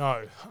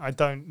 No, I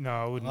don't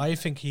know. I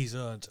think he's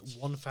earned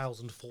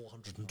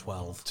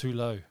 1,412. Too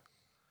low.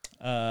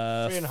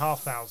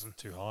 3,500.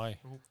 Too high.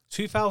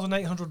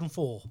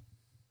 2,804.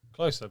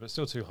 Closer, but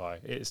still too high.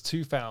 It's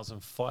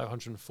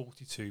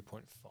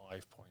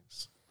 2,542.5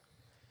 points.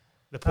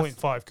 The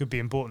 0.5 could be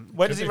important.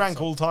 Where does he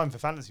rank all time for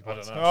fantasy I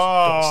points? don't know.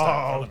 Got a stat in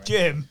front of me.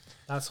 Jim.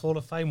 That's Hall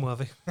of Fame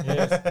worthy.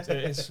 Yeah, it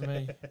is for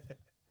me.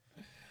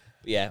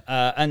 Yeah,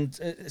 and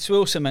so we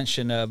also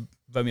mentioned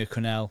Romeo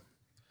Crennel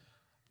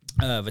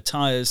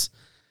retires.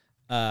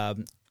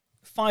 5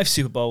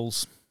 Super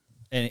Bowls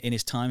in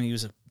his time. He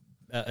was an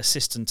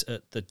assistant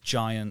at the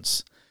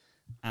Giants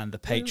and the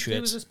Patriots.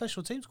 He was a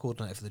special teams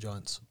coordinator for the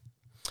Giants.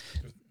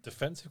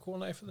 Defensive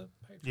coordinator for the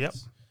Patriots. Yep.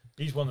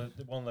 He's one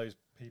of those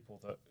people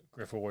that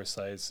Griff always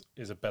says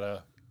is a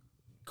better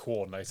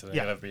coordinator than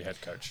he'll ever be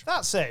head coach.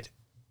 That said,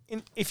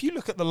 if you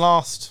look at the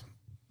last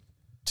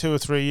 2 or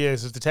 3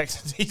 years of the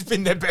Texans, he's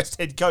been their best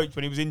head coach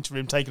when he was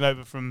interim, taking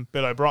over from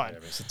Bill O'Brien. Yeah,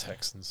 but it's the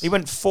Texans. He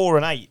went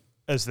 4-8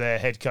 as their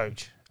head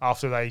coach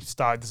after they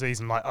started the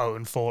season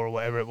 0-4 or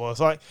whatever it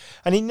was.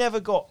 And he never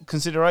got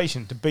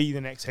consideration to be the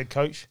next head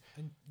coach.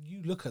 And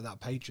you look at that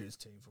Patriots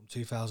team from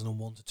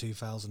 2001 to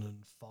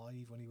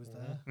 2005 when he was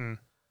there. Mm.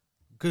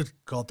 Good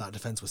God, that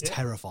defense was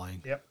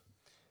terrifying. Yep.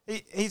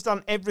 He's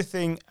done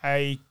everything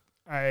a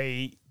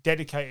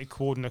dedicated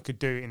coordinator could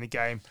do in the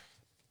game.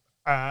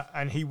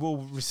 and he will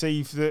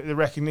receive the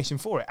recognition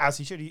for it, as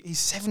he should. He's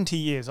 70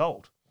 years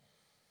old.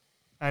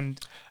 And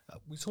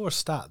we saw a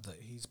stat that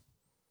he's,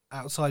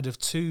 outside of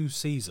 2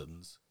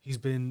 seasons, he's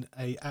been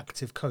a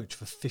active coach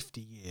for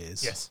 50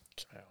 years. yes,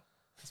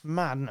 it's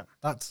mad, isn't it?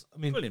 That's, I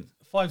mean, Brilliant.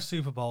 5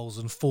 Super Bowls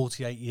and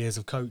 48 years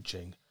of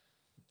coaching.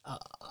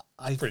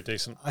 Pretty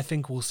decent. I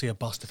think we'll see a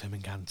bust of him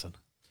in Canton.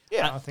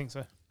 Yeah, I think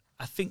so.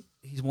 I think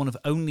he's one of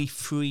only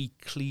 3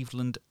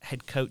 Cleveland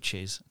head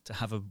coaches to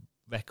have a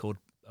record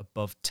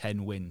above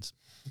 10 wins.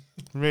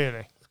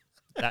 Really?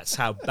 That's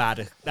how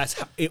bad. That's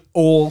how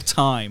all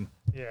time.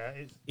 Yeah.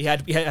 He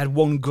had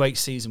one great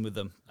season with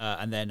them,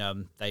 and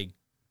then they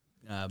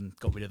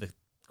got rid of the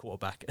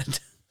quarterback, and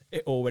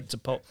it all went to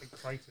pot. It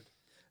cratered.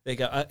 There you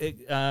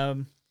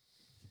go.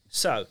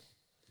 So,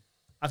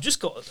 I've just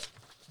got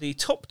the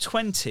top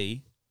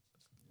 20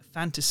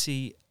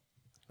 fantasy.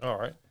 All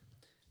right.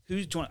 Do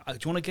you want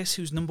to guess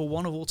who's number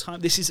 1 of all time?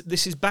 This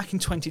is back in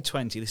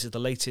 2020. This is the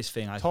latest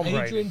thing. Tom Brady.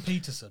 Adrian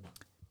Peterson.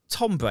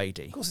 Tom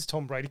Brady. Of course, it's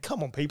Tom Brady.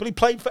 Come on, people. He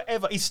played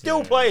forever. He's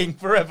still playing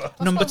forever.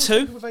 Number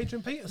 2. With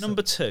Adrian Peterson.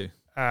 Number 2.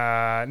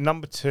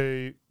 Number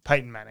 2,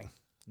 Peyton Manning.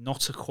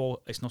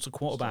 It's not a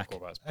quarterback.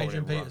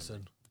 Adrian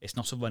Peterson. It's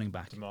not a running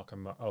back.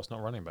 It's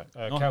not running back.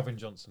 Calvin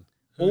Johnson.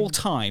 All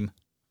time.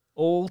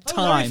 Oh,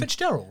 Larry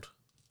Fitzgerald.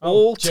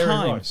 All Jerry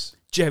time. Rice.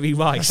 Jerry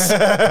Rice.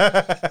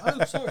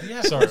 Oh, sorry.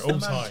 Yeah. Sorry, all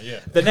time. Yeah.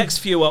 The next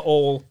few are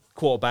all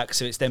quarterbacks.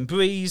 So it's then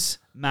Breeze,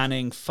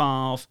 Manning,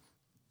 Favre,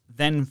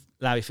 then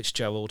Larry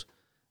Fitzgerald.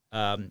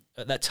 At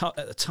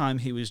the time,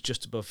 he was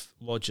just above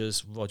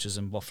Rodgers. Rodgers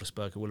and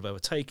Roethlisberger would have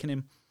overtaken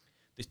him.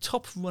 The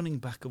top running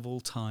back of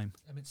all time,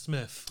 Emmitt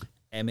Smith.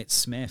 Emmitt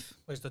Smith.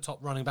 Well, he's the top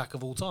running back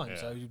of all time,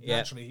 so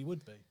naturally he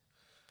would be.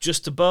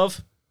 Just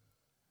above.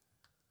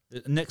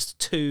 The next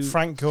 2.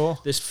 Frank Gore.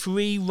 There's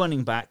 3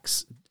 running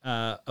backs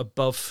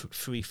above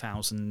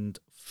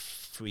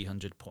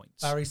 3,300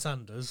 points. Barry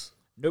Sanders.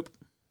 Nope.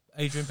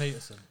 Adrian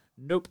Peterson.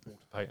 Nope.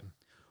 Peyton.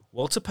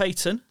 Walter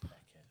Payton.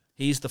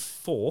 He's the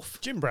 4th.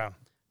 Jim Brown.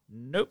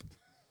 Nope.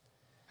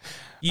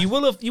 You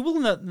will know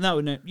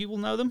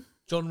them.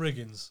 John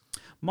Riggins.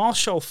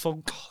 Marshall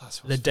Falk,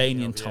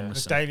 LaDainian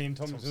Tomlinson. Dalian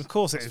Thompson. Of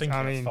course it is.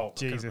 I mean, I couldn't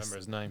Jesus. remember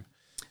his name.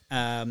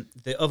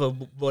 The other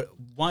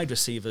wide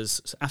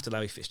receivers, so after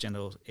Larry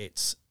Fitzgerald,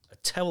 it's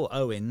Terrell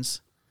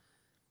Owens,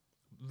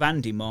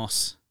 Randy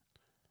Moss,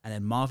 and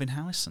then Marvin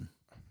Harrison.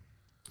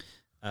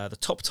 The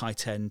top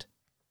tight end,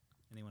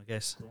 anyone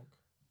guess?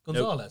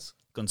 Gonzalez.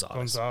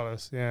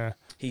 Gonzalez. Yeah.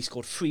 He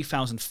scored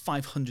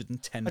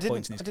 3,510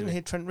 points in his I didn't career.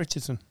 hear Trent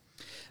Richardson.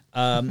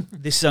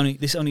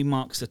 This only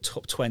marks the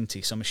top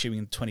 20, so I'm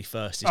assuming the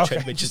 21st is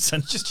Trent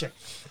Richardson. Just check.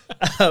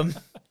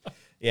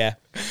 Yeah.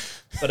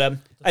 But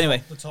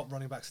anyway. The top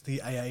running backs of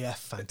the AAF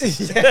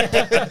fantasy.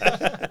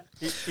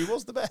 he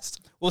was the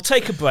best. We'll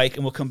take a break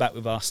and we'll come back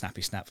with our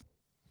Snappy Snap.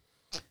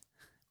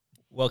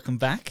 Welcome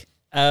back.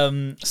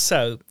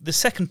 So the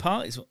second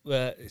part is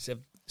it's a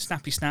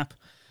Snappy Snap,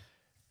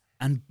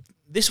 and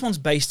this one's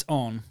based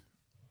on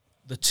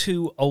the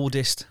 2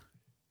 oldest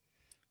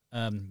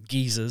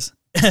geezers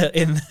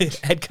in the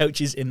head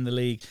coaches in the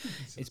league.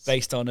 It's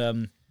based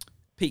on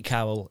Pete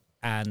Carroll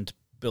and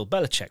Bill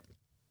Belichick.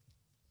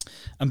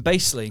 And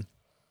basically,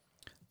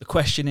 the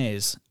question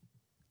is,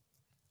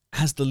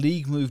 has the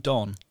league moved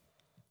on,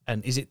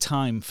 and is it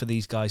time for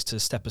these guys to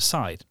step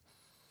aside?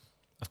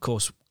 Of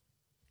course,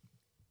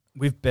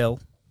 with Bill,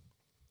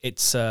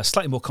 it's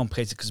slightly more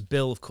complicated because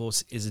Bill, of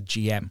course, is a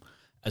GM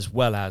as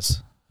well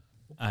as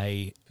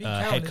a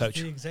head coach.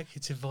 Is the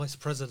executive vice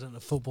president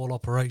of football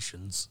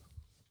operations.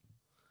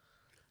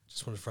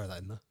 Just want to throw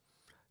that in there.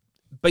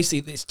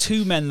 Basically, it's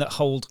 2 men that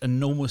hold an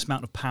enormous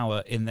amount of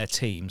power in their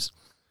teams,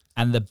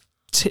 and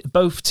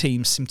both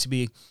teams seem to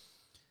be,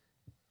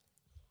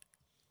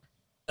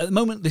 at the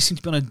moment, they seem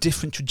to be on a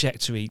different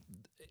trajectory.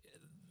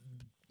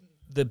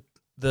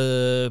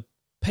 The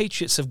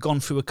Patriots have gone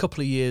through a couple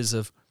of years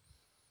of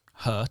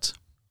hurt,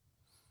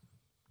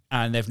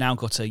 and they've now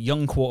got a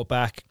young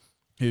quarterback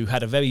who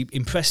had a very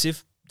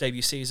impressive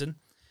debut season.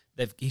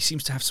 He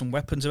seems to have some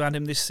weapons around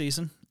him this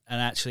season,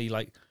 and actually,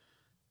 looks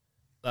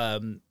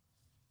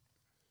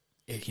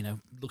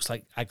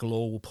like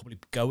Aguilar will probably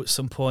go at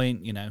some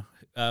point,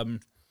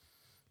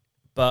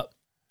 But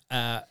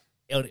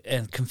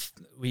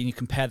when you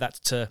compare that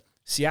to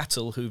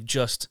Seattle, who've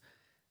just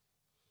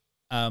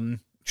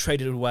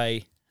traded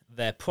away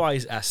their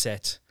prize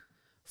asset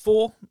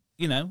for,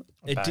 a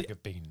bag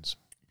of beans.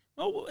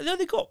 Oh,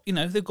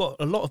 they've got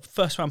a lot of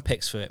first round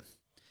picks for it.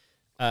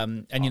 I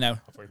thought you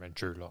meant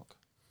Drew Lock.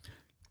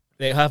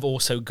 They have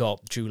also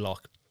got Drew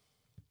Lock.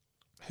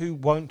 Who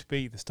won't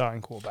be the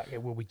starting quarterback?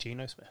 It will be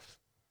Geno Smith.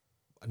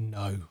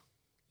 No.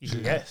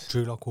 Yes.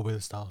 Drew Lock will be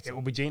the starter. It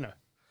will be Geno.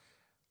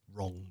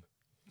 Wrong.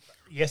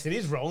 Yes, it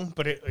is wrong,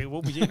 but it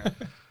will be Geno.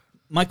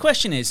 My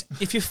question is,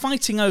 if you're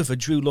fighting over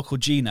Drew Lock or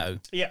Geno,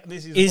 Yeah,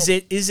 this is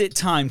is it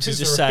time to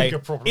just say,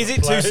 Is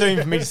it too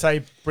soon for me to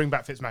say bring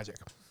back FitzMagic?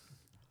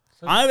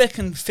 I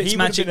reckon He would have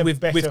FitzMagic been a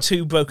better- with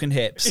 2 broken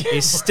hips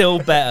is still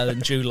better than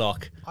Drew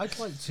Lock. I'd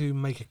like to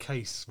make a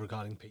case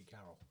regarding Pete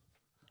Carroll.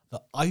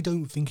 that I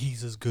don't think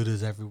he's as good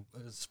as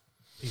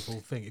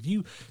people think. If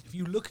you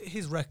look at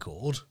his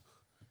record,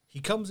 he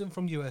comes in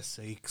from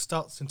USC,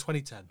 starts in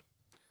 2010.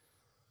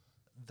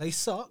 They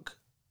suck.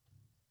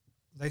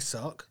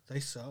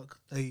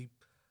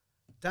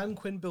 Dan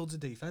Quinn builds a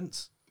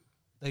defense.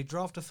 They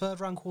draft a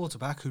third-round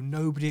quarterback who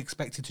nobody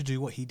expected to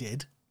do what he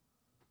did.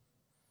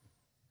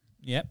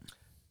 Yep.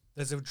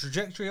 There's a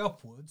trajectory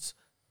upwards,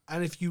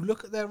 and if you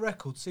look at their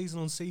record season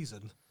on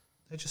season,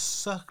 they're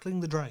just circling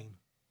the drain.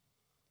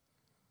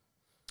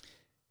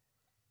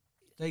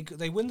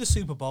 They win the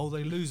Super Bowl,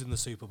 they lose in the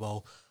Super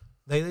Bowl.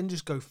 They then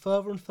just go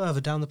further and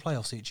further down the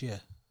playoffs each year.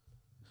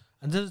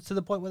 And to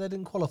the point where they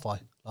didn't qualify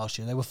last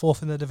year. They were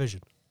fourth in their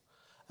division.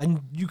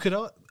 And you could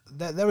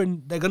they're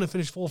going to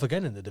finish fourth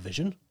again in the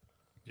division.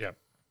 Yeah.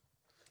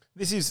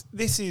 This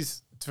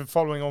is to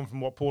following on from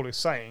what Paul is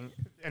saying,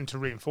 and to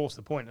reinforce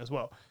the point as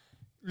well.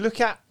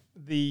 Look at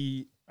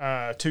the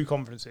two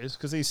conferences,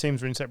 because these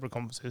teams are in separate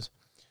conferences.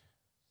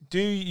 Do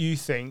you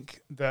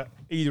think that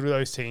either of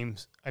those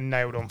teams are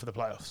nailed on for the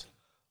playoffs?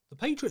 The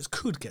Patriots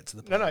could get to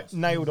the playoffs.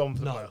 No, nailed on for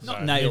the No. playoffs.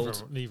 Not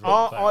nailed. Neither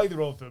Are of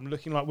either of them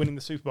looking like winning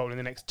the Super Bowl in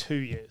the next 2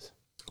 years?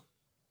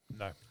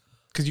 No.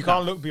 Because you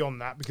can't look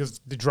beyond that because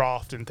the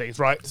draft and things,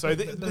 right? So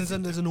There's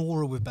an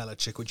aura with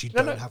Belichick which you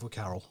don't have with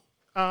Carroll.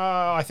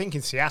 I think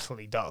in Seattle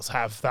he does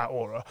have that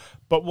aura.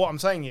 But what I'm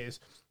saying is,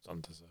 It's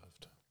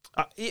undeserved.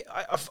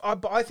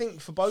 I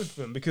think for both of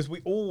them, because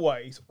we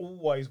always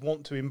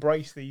want to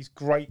embrace these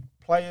great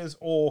players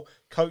or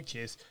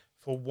coaches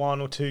for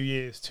 1 or 2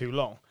 years too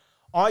long.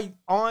 I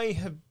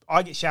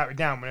get shouted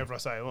down whenever I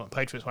say, "Oh,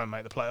 Patriots won't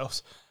make the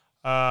playoffs."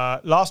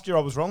 Last year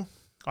I was wrong.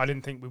 I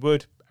didn't think we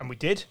would, and we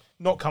did.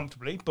 Not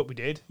comfortably, but we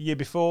did. The year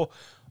before,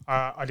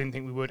 I didn't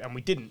think we would, and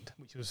we didn't,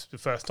 which was the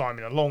first time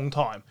in a long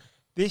time.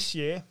 This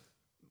year,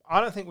 I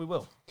don't think we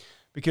will,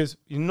 because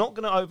you're not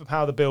going to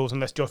overpower the Bills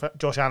unless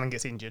Josh Allen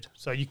gets injured.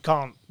 So you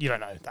don't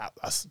know that.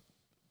 That's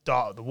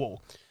dart at the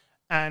wall.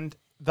 And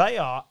they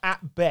are,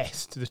 at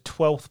best, the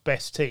 12th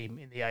best team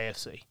in the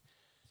AFC.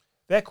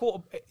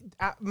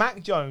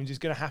 Mac Jones is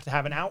going to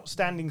have an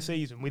outstanding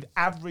season with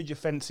average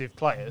offensive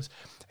players.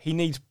 He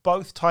needs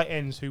both tight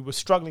ends who were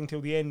struggling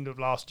till the end of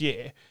last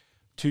year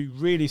to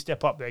really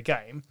step up their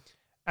game.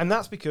 And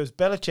that's because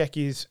Belichick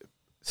is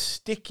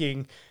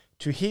sticking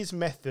to his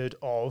method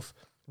of,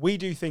 we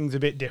do things a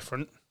bit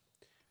different.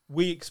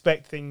 We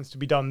expect things to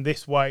be done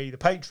this way, the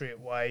Patriot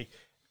way,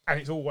 and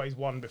it's always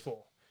won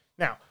before.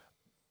 Now,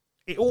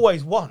 it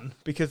always won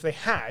because they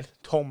had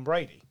Tom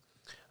Brady.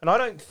 And I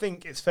don't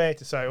think it's fair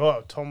to say,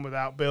 oh, Tom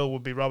without Bill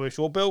would be rubbish,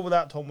 or Bill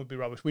without Tom would be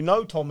rubbish. We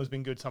know Tom has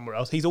been good somewhere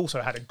else. He's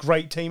also had a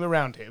great team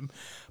around him.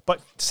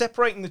 But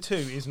separating the two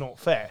is not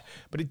fair.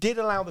 But it did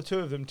allow the two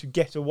of them to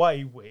get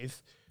away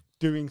with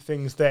doing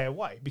things their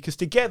way. Because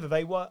together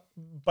they were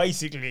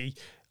basically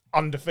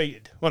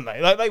undefeated, weren't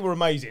they? Like, they were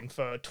amazing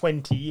for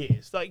 20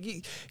 years. Like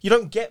you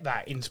don't get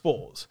that in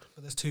sports.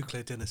 But there's two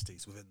clear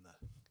dynasties within there.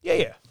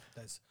 Yeah.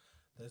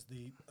 There's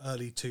the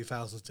early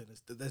 2000s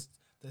dynasty.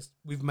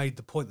 We've made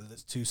the point that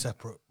there's two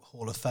separate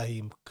Hall of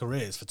Fame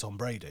careers for Tom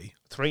Brady.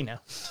 3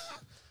 now.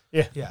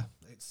 Yeah.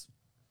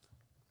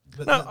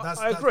 But No,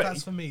 that's I agree.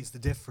 That's for me is the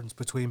difference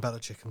between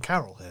Belichick and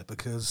Carroll here,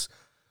 because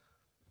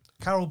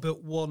Carroll,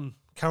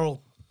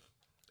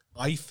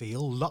 I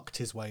feel, lucked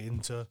his way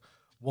into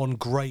one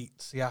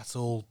great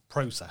Seattle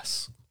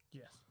process.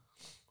 Yeah.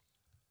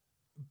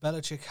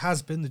 Belichick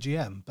has been the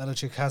GM.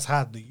 Belichick has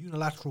had the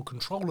unilateral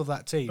control of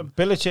that team. But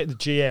Belichick, the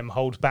GM,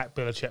 holds back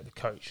Belichick, the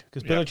coach.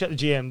 Because Belichick, the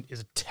GM,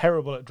 is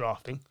terrible at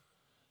drafting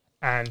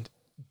and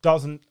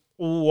doesn't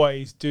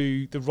always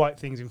do the right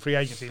things in free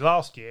agency.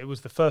 Last year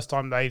was the first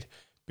time they'd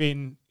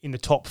been in the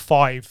top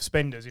 5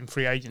 spenders in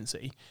free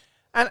agency.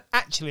 And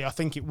actually, I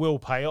think it will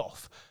pay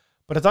off.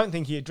 But I don't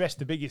think he addressed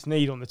the biggest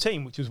need on the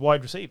team, which was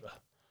wide receiver.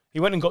 He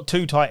went and got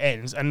 2 tight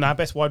ends, and our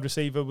best wide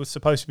receiver was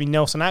supposed to be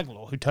Nelson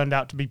Aguilar, who turned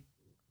out to be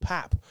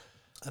Pap.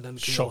 And then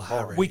Shock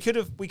Harry. We could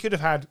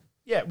have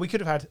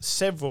had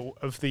several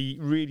of the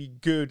really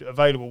good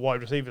available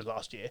wide receivers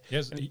last year.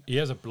 He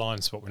has a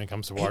blind spot when it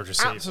comes to wide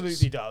receivers.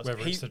 Absolutely does.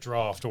 Whether it's the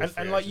draft or free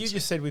and like you agency.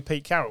 just said with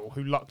Pete Carroll,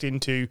 who lucked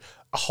into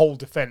a whole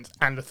defence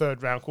and a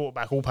third-round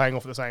quarterback all paying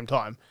off at the same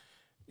time.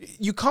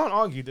 You can't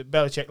argue that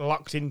Belichick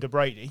lucked into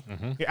Brady.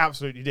 Mm-hmm. He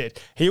absolutely did.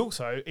 He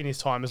also, in his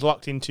time, has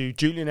lucked into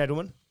Julian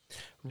Edelman,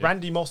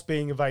 Randy Moss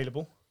being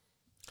available.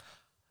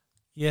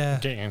 Yeah.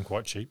 Getting him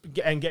quite cheap.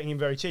 And getting him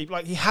very cheap.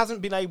 Like, he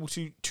hasn't been able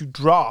to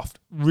draft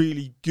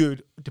really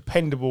good,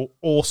 dependable,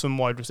 awesome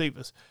wide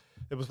receivers.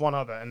 There was one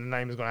other, and the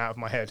name has gone out of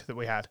my head, that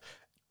we had.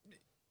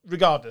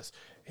 Regardless.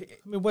 I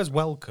mean, where's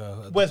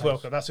Welker? Where's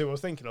Welker? That's who I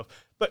was thinking of.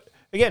 But,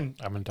 again...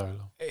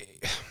 Amendola.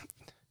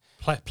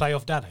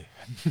 Playoff Danny.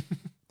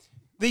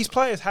 These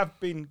players have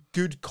been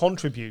good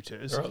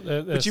contributors,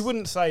 but you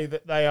wouldn't say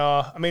that they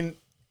are... I mean,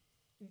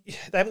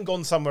 they haven't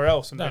gone somewhere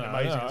else and been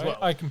amazing as well.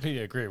 I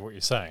completely agree with what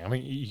you're saying. I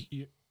mean,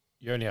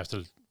 you only have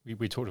to...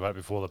 We talked about it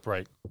before the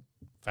break,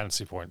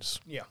 fantasy points.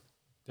 Yeah.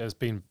 there's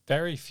been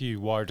very few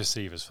wide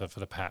receivers for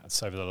the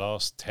Pats over the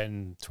last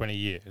 10, 20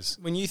 years.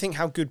 When you think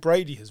how good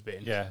Brady has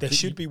been, Yeah, there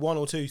should be one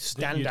or two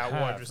That you'd standout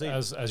wide have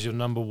receivers. as your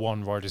number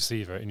one wide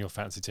receiver in your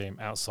fantasy team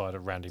outside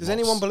of Randy Does Moss.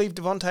 anyone believe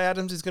Devontae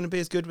Adams is going to be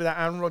as good without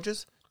Aaron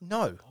Rodgers?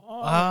 No.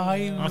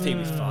 I think he'll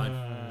be fine.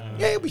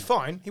 Yeah, he'll be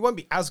fine. He won't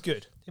be as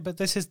good. Yeah, but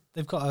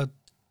they've got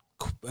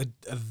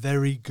a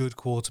very good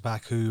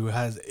quarterback who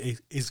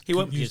is He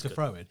won't be used as to good.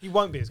 throwing. He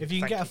won't be as good. If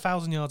you can thank get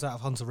 1,000 yards out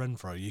of Hunter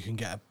Renfro, you can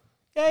get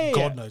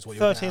God knows what you're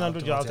gonna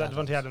 1,300 have yards Devontae out of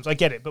Devontae Adams. I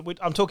get it, but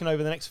I'm talking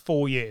over the next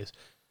 4 years.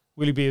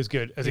 Will he be as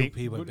good as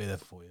he won't be there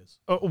for 4 years.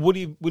 Or will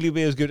he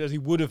be as good as he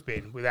would have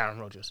been with Aaron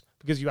Rodgers?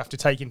 Because you have to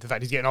take into the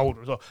fact he's getting older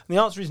as well. And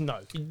the answer is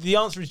no. The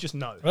answer is just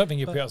no. I don't think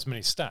he'll put up as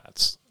many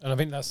stats, and I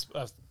think that's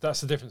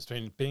the difference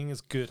between being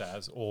as good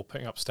as or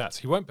putting up stats.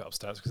 He won't put up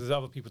stats because there's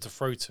other people to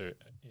throw to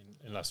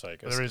in Las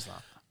Vegas. There is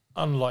that.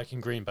 Unlike in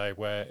Green Bay,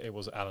 where it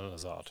was Alan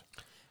Lazard.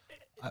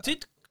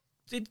 Did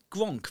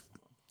Gronk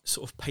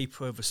sort of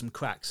paper over some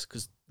cracks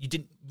because you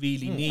didn't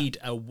really need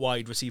a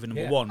wide receiver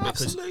number one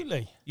because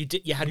Absolutely.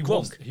 you had He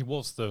Gronk, he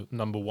was the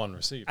number one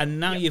receiver. and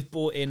now you've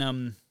brought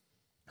in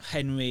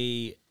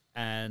Henry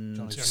and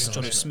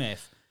Johnny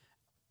Smith,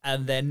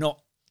 and they're not.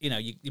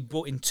 You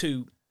brought in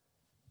two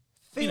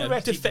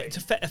Theoretically.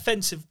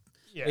 offensive,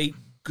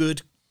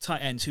 good tight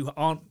ends who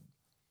aren't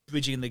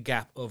bridging the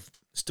gap of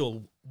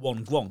still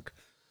one Gronk,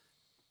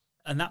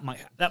 and that might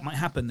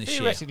happen this year.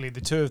 Theoretically,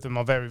 the two of them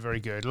are very, very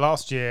good.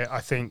 Last year,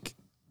 I think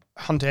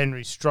Hunter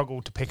Henry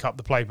struggled to pick up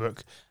the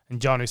playbook, and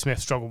Jonnu Smith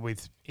struggled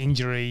with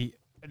injury.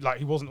 Like,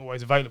 he wasn't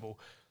always available.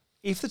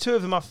 If the two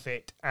of them are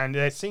fit, and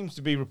there seems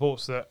to be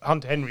reports that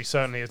Hunter Henry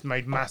certainly has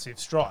made massive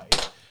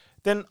strides,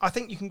 then I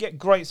think you can get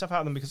great stuff out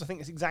of them because I think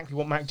it's exactly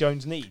what Mac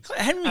Jones needs.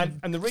 Henry,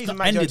 And the reason not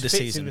Mac ended Jones the fits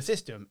season. in the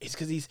system is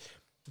because he's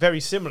very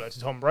similar to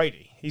Tom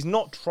Brady. He's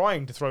not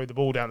trying to throw the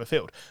ball down the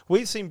field.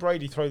 We've seen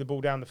Brady throw the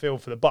ball down the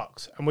field for the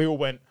Bucks, and we all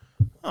went,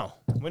 "Oh,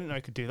 we didn't know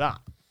he could do that."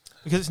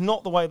 Because it's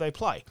not the way they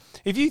play.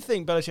 If you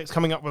think Belichick's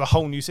coming up with a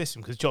whole new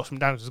system because Josh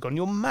McDaniels has gone,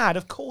 you're mad.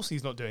 Of course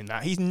he's not doing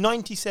that. He's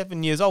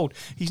 97 years old.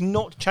 He's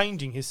not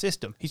changing his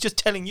system. He's just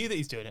telling you that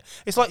he's doing it.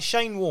 It's like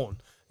Shane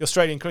Warne, the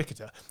Australian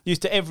cricketer,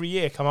 used to every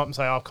year come up and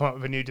say, I've come up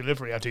with a new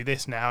delivery. I do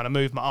this now and I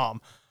move my arm.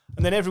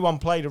 And then everyone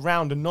played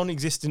around a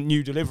non-existent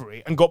new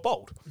delivery and got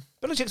bowled.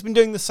 Belichick's been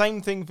doing the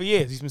same thing for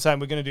years. He's been saying,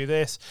 we're going to do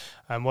this,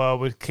 and well,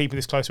 we're keeping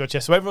this close to our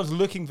chest. So everyone's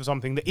looking for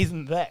something that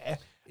isn't there,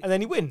 and then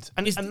he wins.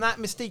 And that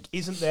mystique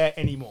isn't there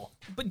anymore.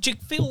 But do you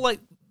feel like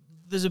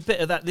there's a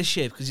bit of that this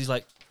year because he's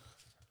like,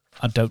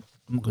 I'm not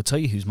going to tell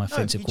you who's my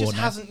offensive He just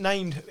coordinator. hasn't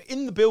named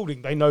in the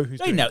building. They know who's.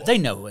 They doing know what. they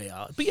know who they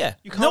are, but yeah,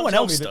 You can't no one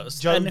tell else me that does.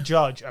 Joe And-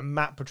 Judge and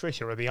Matt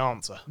Patricia are the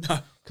answer.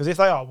 Because if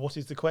they are, what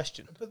is the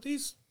question? But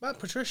Matt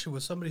Patricia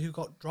was somebody who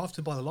got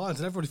drafted by the Lions,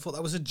 and everybody thought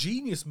that was a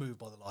genius move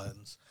by the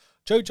Lions.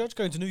 Joe Judge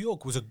going to New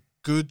York was a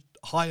good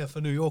hire for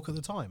New York at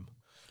the time.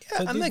 Yeah,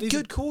 So and they're these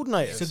good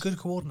coordinators. They're good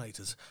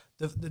coordinators.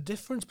 The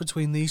difference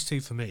between these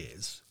two for me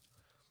is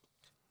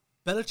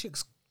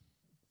Belichick's.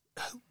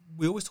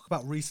 We always talk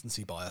about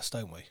recency bias,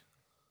 don't we?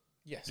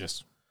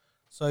 Yes.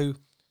 So,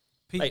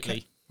 Pete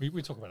Lately.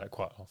 We talk about that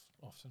quite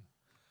often.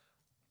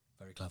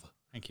 very clever.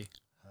 Thank you.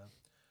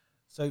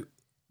 So,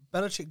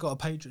 Belichick got a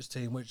Patriots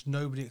team which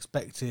nobody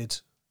expected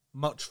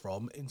much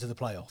from into the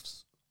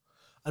playoffs.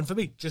 And for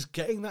me, just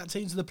getting that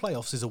team to the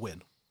playoffs is a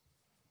win.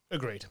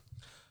 Agreed.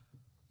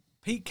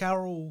 Pete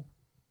Carroll,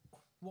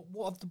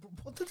 what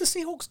did the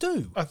Seahawks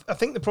do? I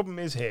think the problem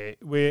is here,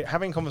 we're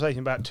having a conversation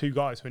about two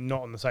guys who are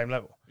not on the same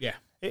level. Yeah.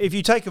 If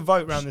you take a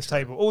vote around this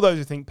table, all those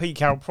who think Pete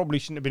Carroll probably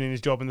shouldn't have been in his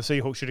job and the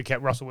Seahawks should have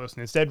kept Russell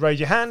Wilson instead, raise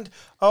your hand.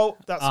 Oh,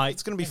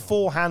 it's going to be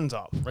 4 hands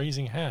up.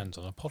 Raising hands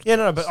on a podcast. Yeah,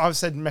 no, but I've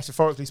said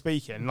metaphorically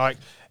speaking, like,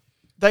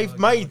 they've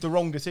made the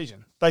wrong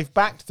decision. They've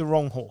backed the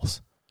wrong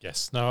horse.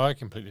 Yes. No, I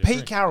completely agree.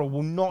 Pete Carroll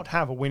will not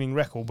have a winning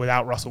record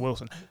without Russell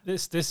Wilson.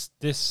 This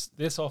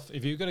off.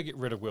 If you're going to get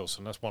rid of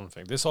Wilson, that's one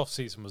thing. This off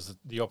season was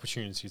the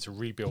opportunity to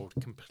rebuild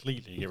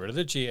completely. Get rid of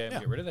the GM,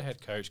 get rid of the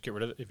head coach, if you're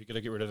going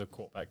to get rid of the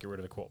quarterback, get rid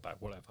of the quarterback,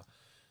 whatever,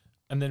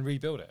 and then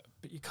rebuild it.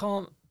 But you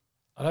can't.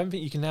 I don't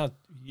think you can now.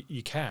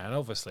 You can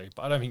obviously,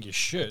 but I don't think you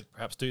should.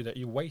 Perhaps do that.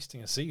 You're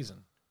wasting a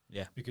season.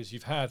 Yeah. Because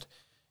you've had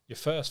your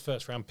first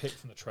round pick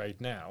from the trade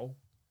now.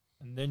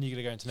 And then you're going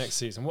to go into next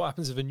season. What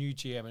happens if a new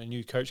GM and a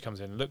new coach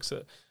comes in and looks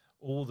at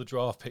all the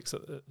draft picks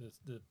that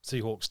the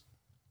Seahawks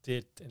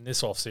did in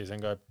this offseason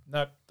and go,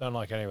 no, don't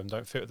like any of them,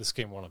 don't fit with the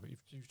scheme, one of them.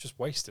 You've just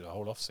wasted a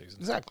whole offseason.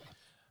 Exactly.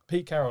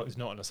 Pete Carroll is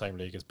not in the same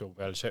league as Bill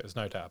Belichick. There's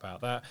no doubt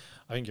about that.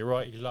 I think you're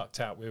right. He lucked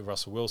out with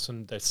Russell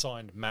Wilson. They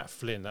signed Matt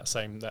Flynn that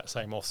same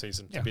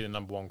offseason to be the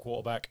number one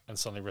quarterback, and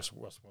suddenly Russell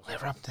Wilson.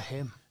 Whatever happened to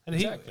him? And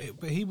Exactly.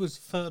 but he was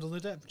third on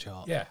the depth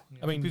chart. Yeah.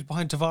 I mean, he was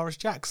behind Tavares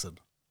Jackson.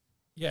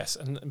 yes,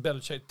 and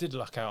Belichick did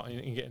luck out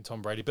in getting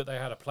Tom Brady, but they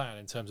had a plan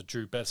in terms of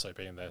Drew Bledsoe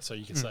being there. So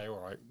you can say, all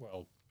right,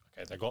 well,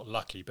 okay, they got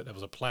lucky, but there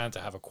was a plan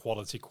to have a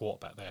quality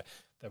quarterback there.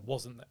 There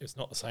wasn't. It's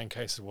not the same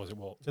case as was it.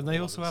 What? Didn't they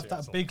also have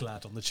that big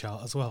lad on the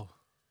chart as well?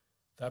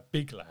 That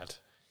big lad.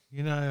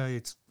 You know,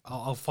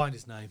 I'll find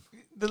his name.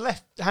 The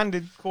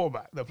left-handed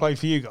quarterback that played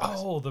for you guys.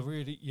 Oh, the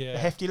really The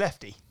hefty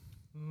lefty.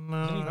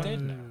 Isn't he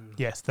dead now?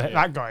 Yes,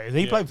 that guy is.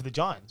 He played for the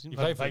Giants. He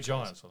played for the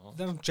Giants.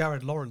 Then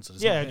Jared Lawrence.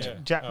 Is Yeah,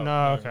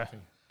 Oh,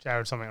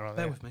 Jared something or other.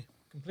 Bear with me.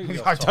 completely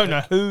I off don't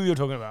know topic. who you're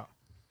talking about.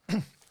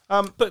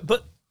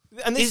 But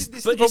And this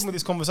is the problem with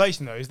this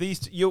conversation, though, is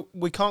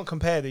we can't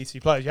compare these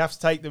two players. You have to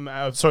take them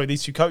out of,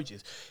 these two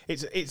coaches.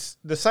 It's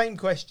the same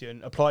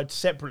question applied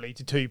separately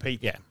to two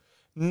people. Yeah.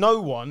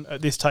 No one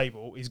at this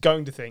table is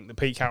going to think that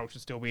Pete Carroll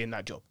should still be in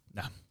that job.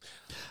 no.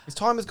 His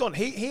time has gone.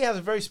 He has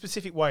a very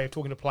specific way of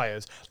talking to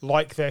players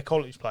like they're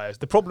college players.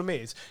 The problem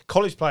is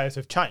college players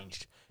have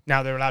changed.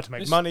 Now they're allowed to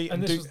make money.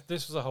 And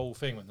this was a whole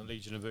thing when the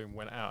Legion of Boom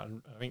went out,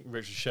 and I think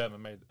Richard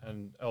Sherman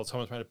and Earl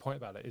Thomas made a point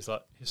about it. Is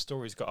like his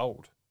stories got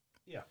old.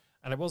 Yeah.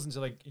 And it wasn't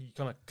until he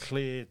kind of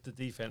cleared the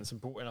defense and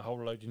brought in a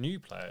whole load of new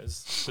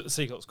players that the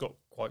Seahawks got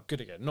quite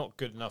good again. Not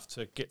good enough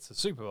to get to the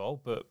Super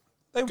Bowl, but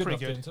they were good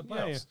pretty enough good. to get into the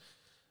playoffs.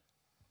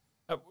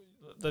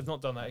 They've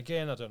not done that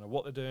again. I don't know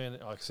what they're doing.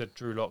 Like I said,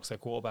 Drew Lock's their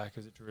quarterback.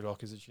 Is it Drew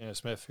Lock? Is it Geno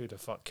Smith? Who the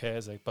fuck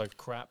cares? They both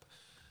crap.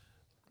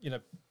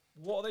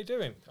 What are they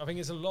doing? I think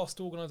it's a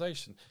lost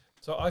organisation.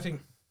 So I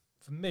think,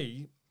 for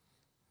me,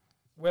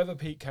 whether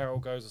Pete Carroll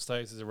goes or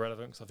stays is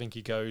irrelevant, because I think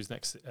he goes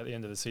at the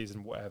end of the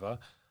season, whatever.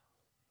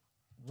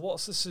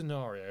 What's the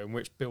scenario in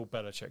which Bill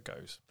Belichick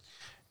goes?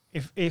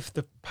 If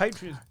the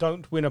Patriots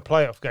don't win a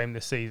playoff game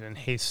this season,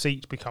 his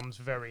seat becomes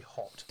very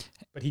hot.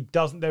 But he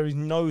doesn't. There is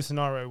no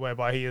scenario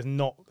whereby he is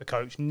not the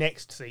coach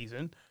next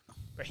season.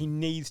 But he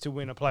needs to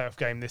win a playoff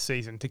game this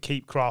season to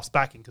keep Kraft's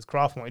backing, because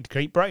Kraft wanted to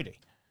keep Brady.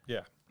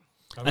 Yeah.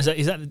 Is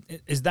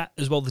that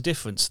as well the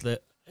difference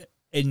that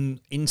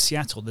in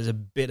Seattle there's a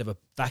bit of a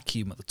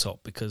vacuum at the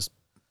top because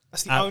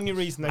That's the only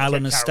reason they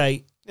Allen kept Carroll.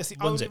 Estate That's the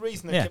runs only it.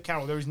 reason they kept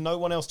Carroll. There is no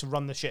one else to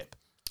run the ship.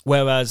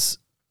 Whereas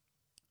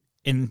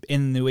in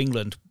New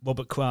England,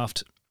 Robert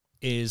Kraft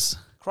is...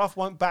 Kraft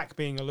won't back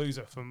being a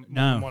loser for more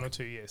than 1 or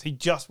 2 years. He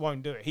just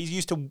won't do it. He's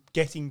used to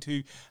getting to...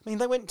 I mean,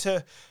 they went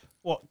to,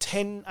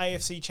 10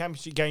 AFC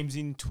Championship games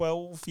in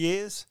 12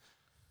 years?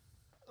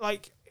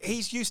 Like,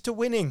 he's used to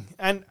winning.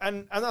 And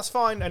that's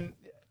fine. And,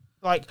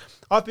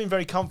 I've been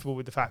very comfortable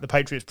with the fact the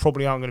Patriots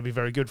probably aren't going to be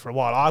very good for a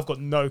while. I've got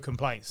no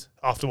complaints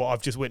after what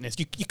I've just witnessed.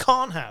 You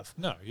can't have.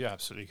 No, you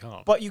absolutely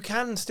can't. But you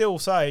can still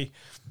say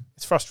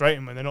it's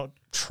frustrating when they're not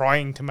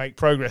trying to make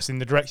progress in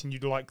the direction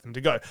you'd like them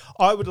to go.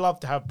 I would love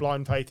to have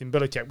blind faith in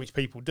Belichick, which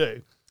people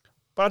do,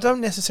 but I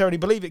don't necessarily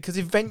believe it, because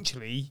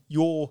eventually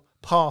your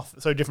path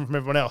that's so different from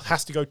everyone else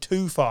has to go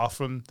too far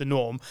from the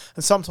norm.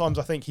 And sometimes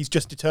I think he's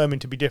just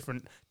determined to be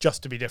different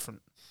just to be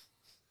different.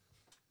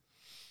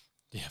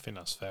 Yeah, I think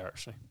that's fair,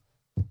 actually.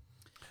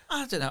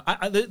 I don't know.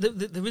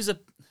 There is a...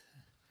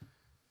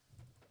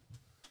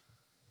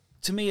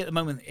 To me, at the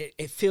moment,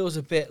 it feels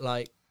a bit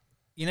like,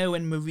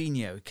 when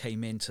Mourinho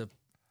came into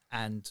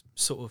and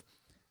sort of,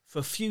 for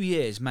a few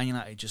years, Man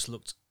United just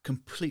looked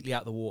completely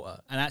out of the water.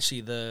 And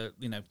actually, for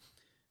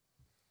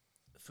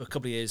a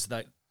couple of years,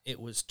 it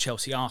was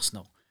Chelsea,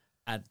 Arsenal.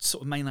 And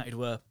sort of Man United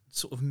were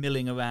sort of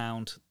milling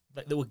around.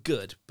 They were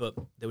good, but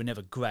they were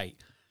never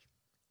great.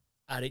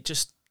 And it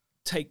just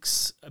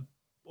takes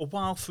a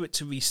while for it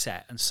to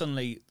reset, and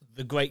suddenly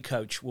the great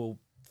coach will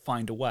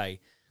find a way.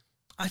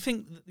 I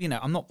think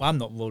I'm not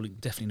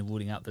definitely not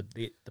ruling out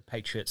the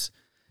Patriots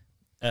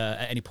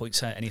at any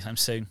point anytime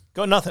soon.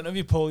 Got nothing, have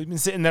you, Paul? You've been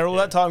sitting there all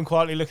that time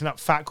quietly looking up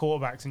fat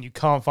quarterbacks, and you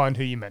can't find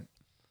who you meant.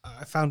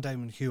 I found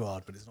Damon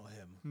Huard, but it's not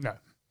him. No.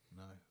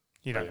 No.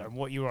 You don't know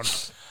what you're on.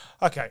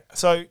 Okay,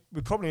 so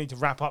we probably need to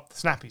wrap up the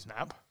snappy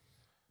snap,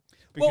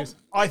 because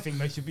I think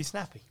they should be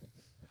snappy.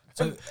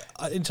 So,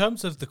 in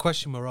terms of the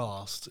question we're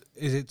asked,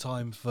 is it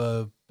time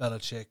for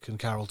Belichick and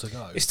Carroll to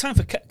go? It's time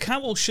for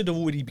Carroll should have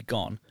already be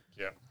gone.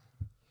 Yeah.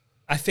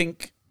 I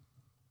think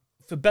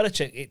for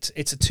Belichick,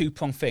 it's a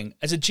two-pronged thing.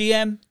 As a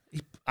GM,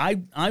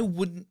 I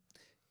wouldn't...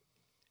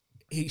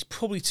 He's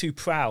probably too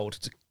proud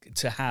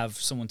to have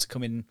someone to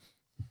come in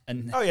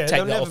and take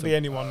there'll that never off be him.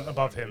 anyone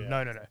above him.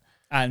 Yeah.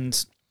 No.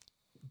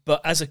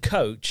 But as a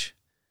coach,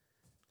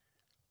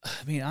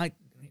 I mean,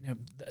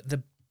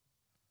 the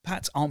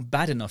Pats aren't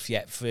bad enough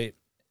yet for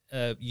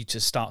you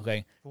to start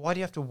going, But why do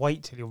you have to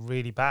wait till you're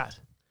really bad?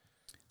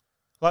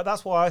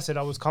 That's why I said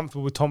I was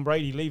comfortable with Tom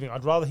Brady leaving.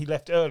 I'd rather he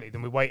left early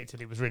than we waited till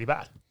he was really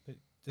bad. But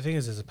the thing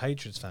is, as a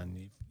Patriots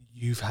fan,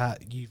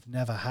 you've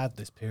never had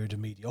this period of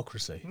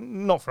mediocrity.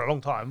 Not for a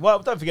long time. Well,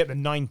 don't forget the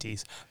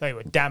 90s. They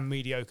were damn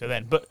mediocre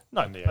then. But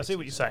no, I see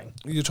what you're saying.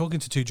 You're talking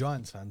to two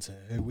Giants fans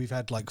here. Who we've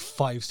had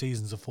 5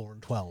 seasons of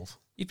 4-12.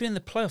 you've been in the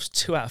playoffs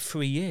 2 out of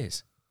 3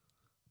 years.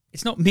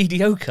 It's not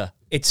mediocre.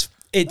 It's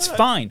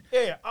fine.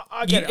 Yeah,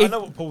 I get it. I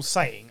know what Paul's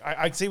saying.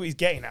 I see what he's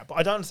getting at, but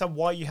I don't understand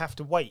why you have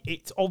to wait.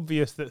 It's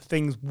obvious that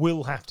things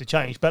will have to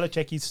change.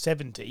 Belichick is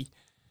 70.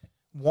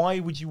 Why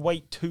would you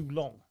wait too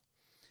long?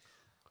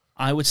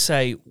 I would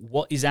say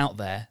what is out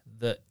there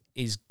that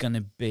is going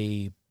to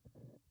be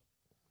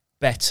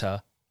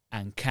better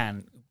and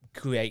can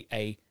create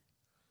a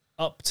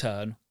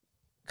upturn,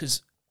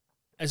 because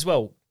as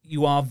well,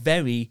 you are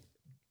very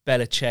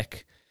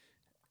Belichick,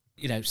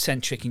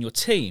 centric in your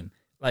team.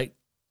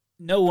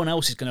 No one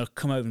else is going to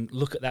come over and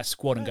look at that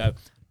squad and go,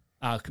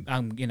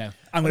 I'm going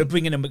to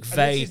bring in a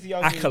McVeigh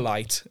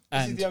acolyte.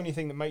 This is the only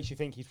thing that makes you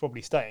think he's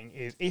probably staying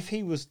is if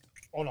he was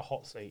on a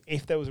hot seat,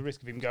 if there was a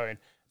risk of him going,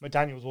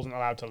 McDaniels wasn't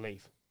allowed to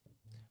leave.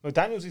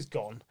 McDaniels is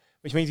gone,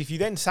 which means if you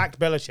then sacked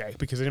Belichick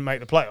because he didn't make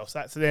the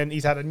playoffs, then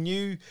he's had a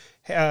new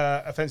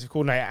offensive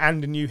coordinator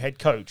and a new head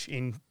coach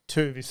in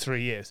 2 of his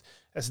 3 years.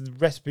 That's the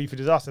recipe for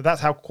disaster.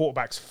 That's how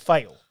quarterbacks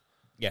fail.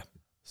 Yeah.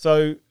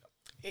 So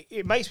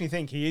it makes me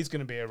think he is going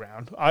to be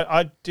around.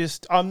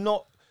 I'm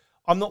not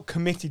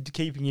committed to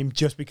keeping him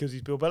just because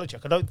he's Bill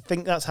Belichick. I don't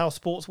think that's how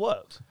sports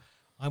works.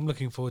 I'm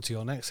looking forward to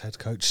your next head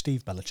coach,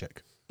 Steve Belichick.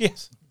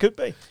 Yes, could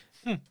be.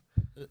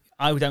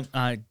 I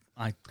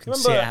can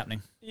see it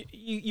happening.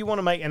 You want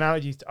to make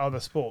analogies to other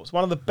sports.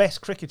 One of the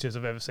best cricketers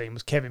I've ever seen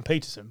was Kevin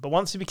Peterson. But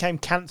once he became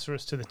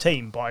cancerous to the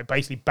team by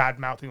basically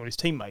bad-mouthing all his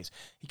teammates,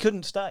 he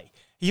couldn't stay.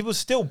 He was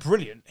still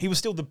brilliant. He was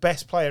still the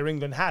best player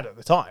England had at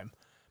the time.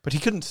 But he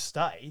couldn't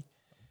stay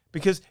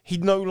because he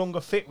no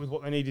longer fit with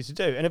what they needed to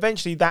do. And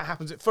eventually that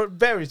happens for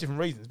various different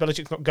reasons.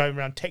 Belichick's not going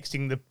around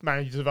texting the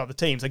managers of other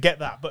teams. I get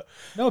that. But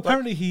no,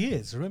 apparently he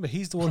is. Remember,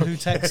 he's the one who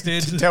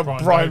texted to tell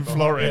Brian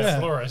Flores. Yeah,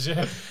 Flores,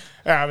 yeah.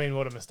 I mean,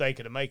 what a mistake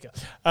of a maker.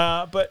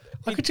 But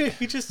I could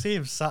just see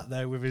him sat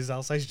there with his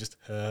Alsatian just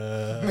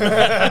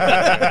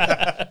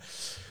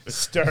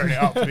stirring it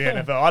up for the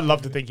NFL. I'd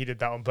love to think he did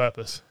that on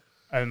purpose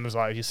and was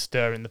like just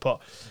stirring the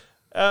pot.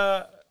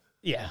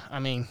 Yeah, I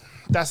mean,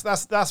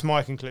 that's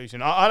my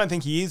conclusion. I don't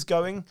think he is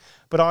going,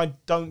 but I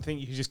don't think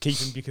you should just keep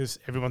him because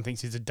everyone thinks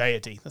he's a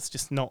deity. That's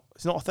just not.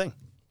 It's not a thing.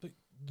 But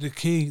the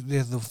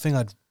thing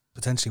I'd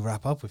potentially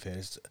wrap up with here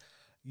is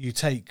you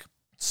take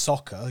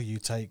soccer, you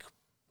take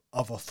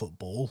other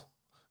football.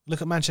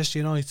 Look at Manchester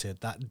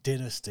United, that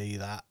dynasty,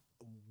 that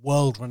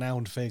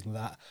world-renowned thing,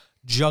 that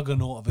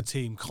juggernaut of a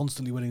team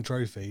constantly winning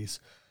trophies.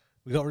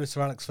 We got rid of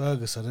Sir Alex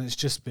Ferguson, and it's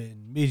just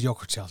been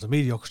mediocrity after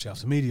mediocrity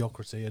after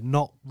mediocrity, and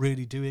not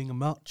really doing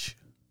much.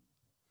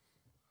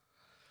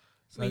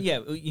 So, we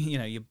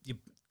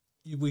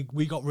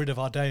got rid of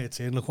our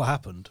deity, and look what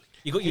happened.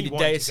 You got your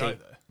deity,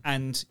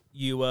 and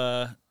he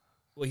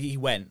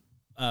went,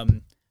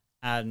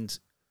 and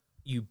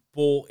you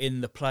bought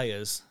in the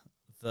players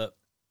that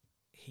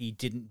he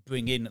didn't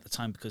bring in at the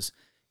time because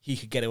he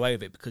could get away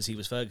with it because he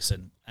was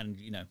Ferguson, and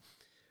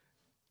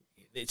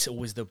it's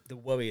always the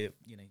worry that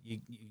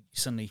you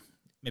suddenly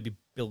maybe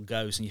Bill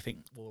goes and you think,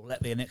 well,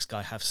 let the next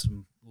guy have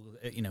some, we'll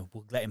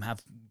let him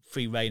have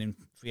free reign and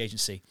free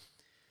agency.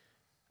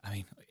 I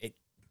mean,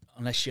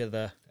 unless you're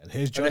the and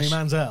here's Johnny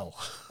Manziel,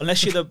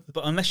 unless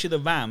you're the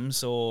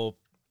Rams, or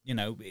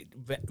it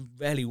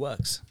rarely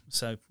works.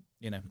 So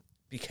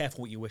be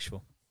careful what you wish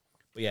for.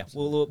 But yeah,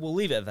 we'll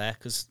leave it there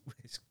because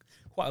it's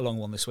quite a long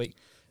one this week,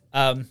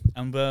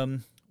 and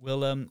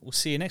we'll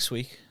see you next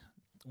week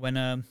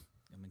when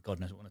God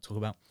knows what I want to talk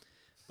about,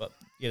 but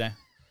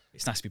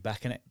it's nice to be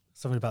back in it.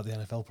 Something about the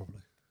NFL,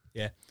 probably.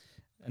 Yeah.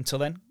 Until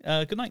then,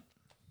 good night.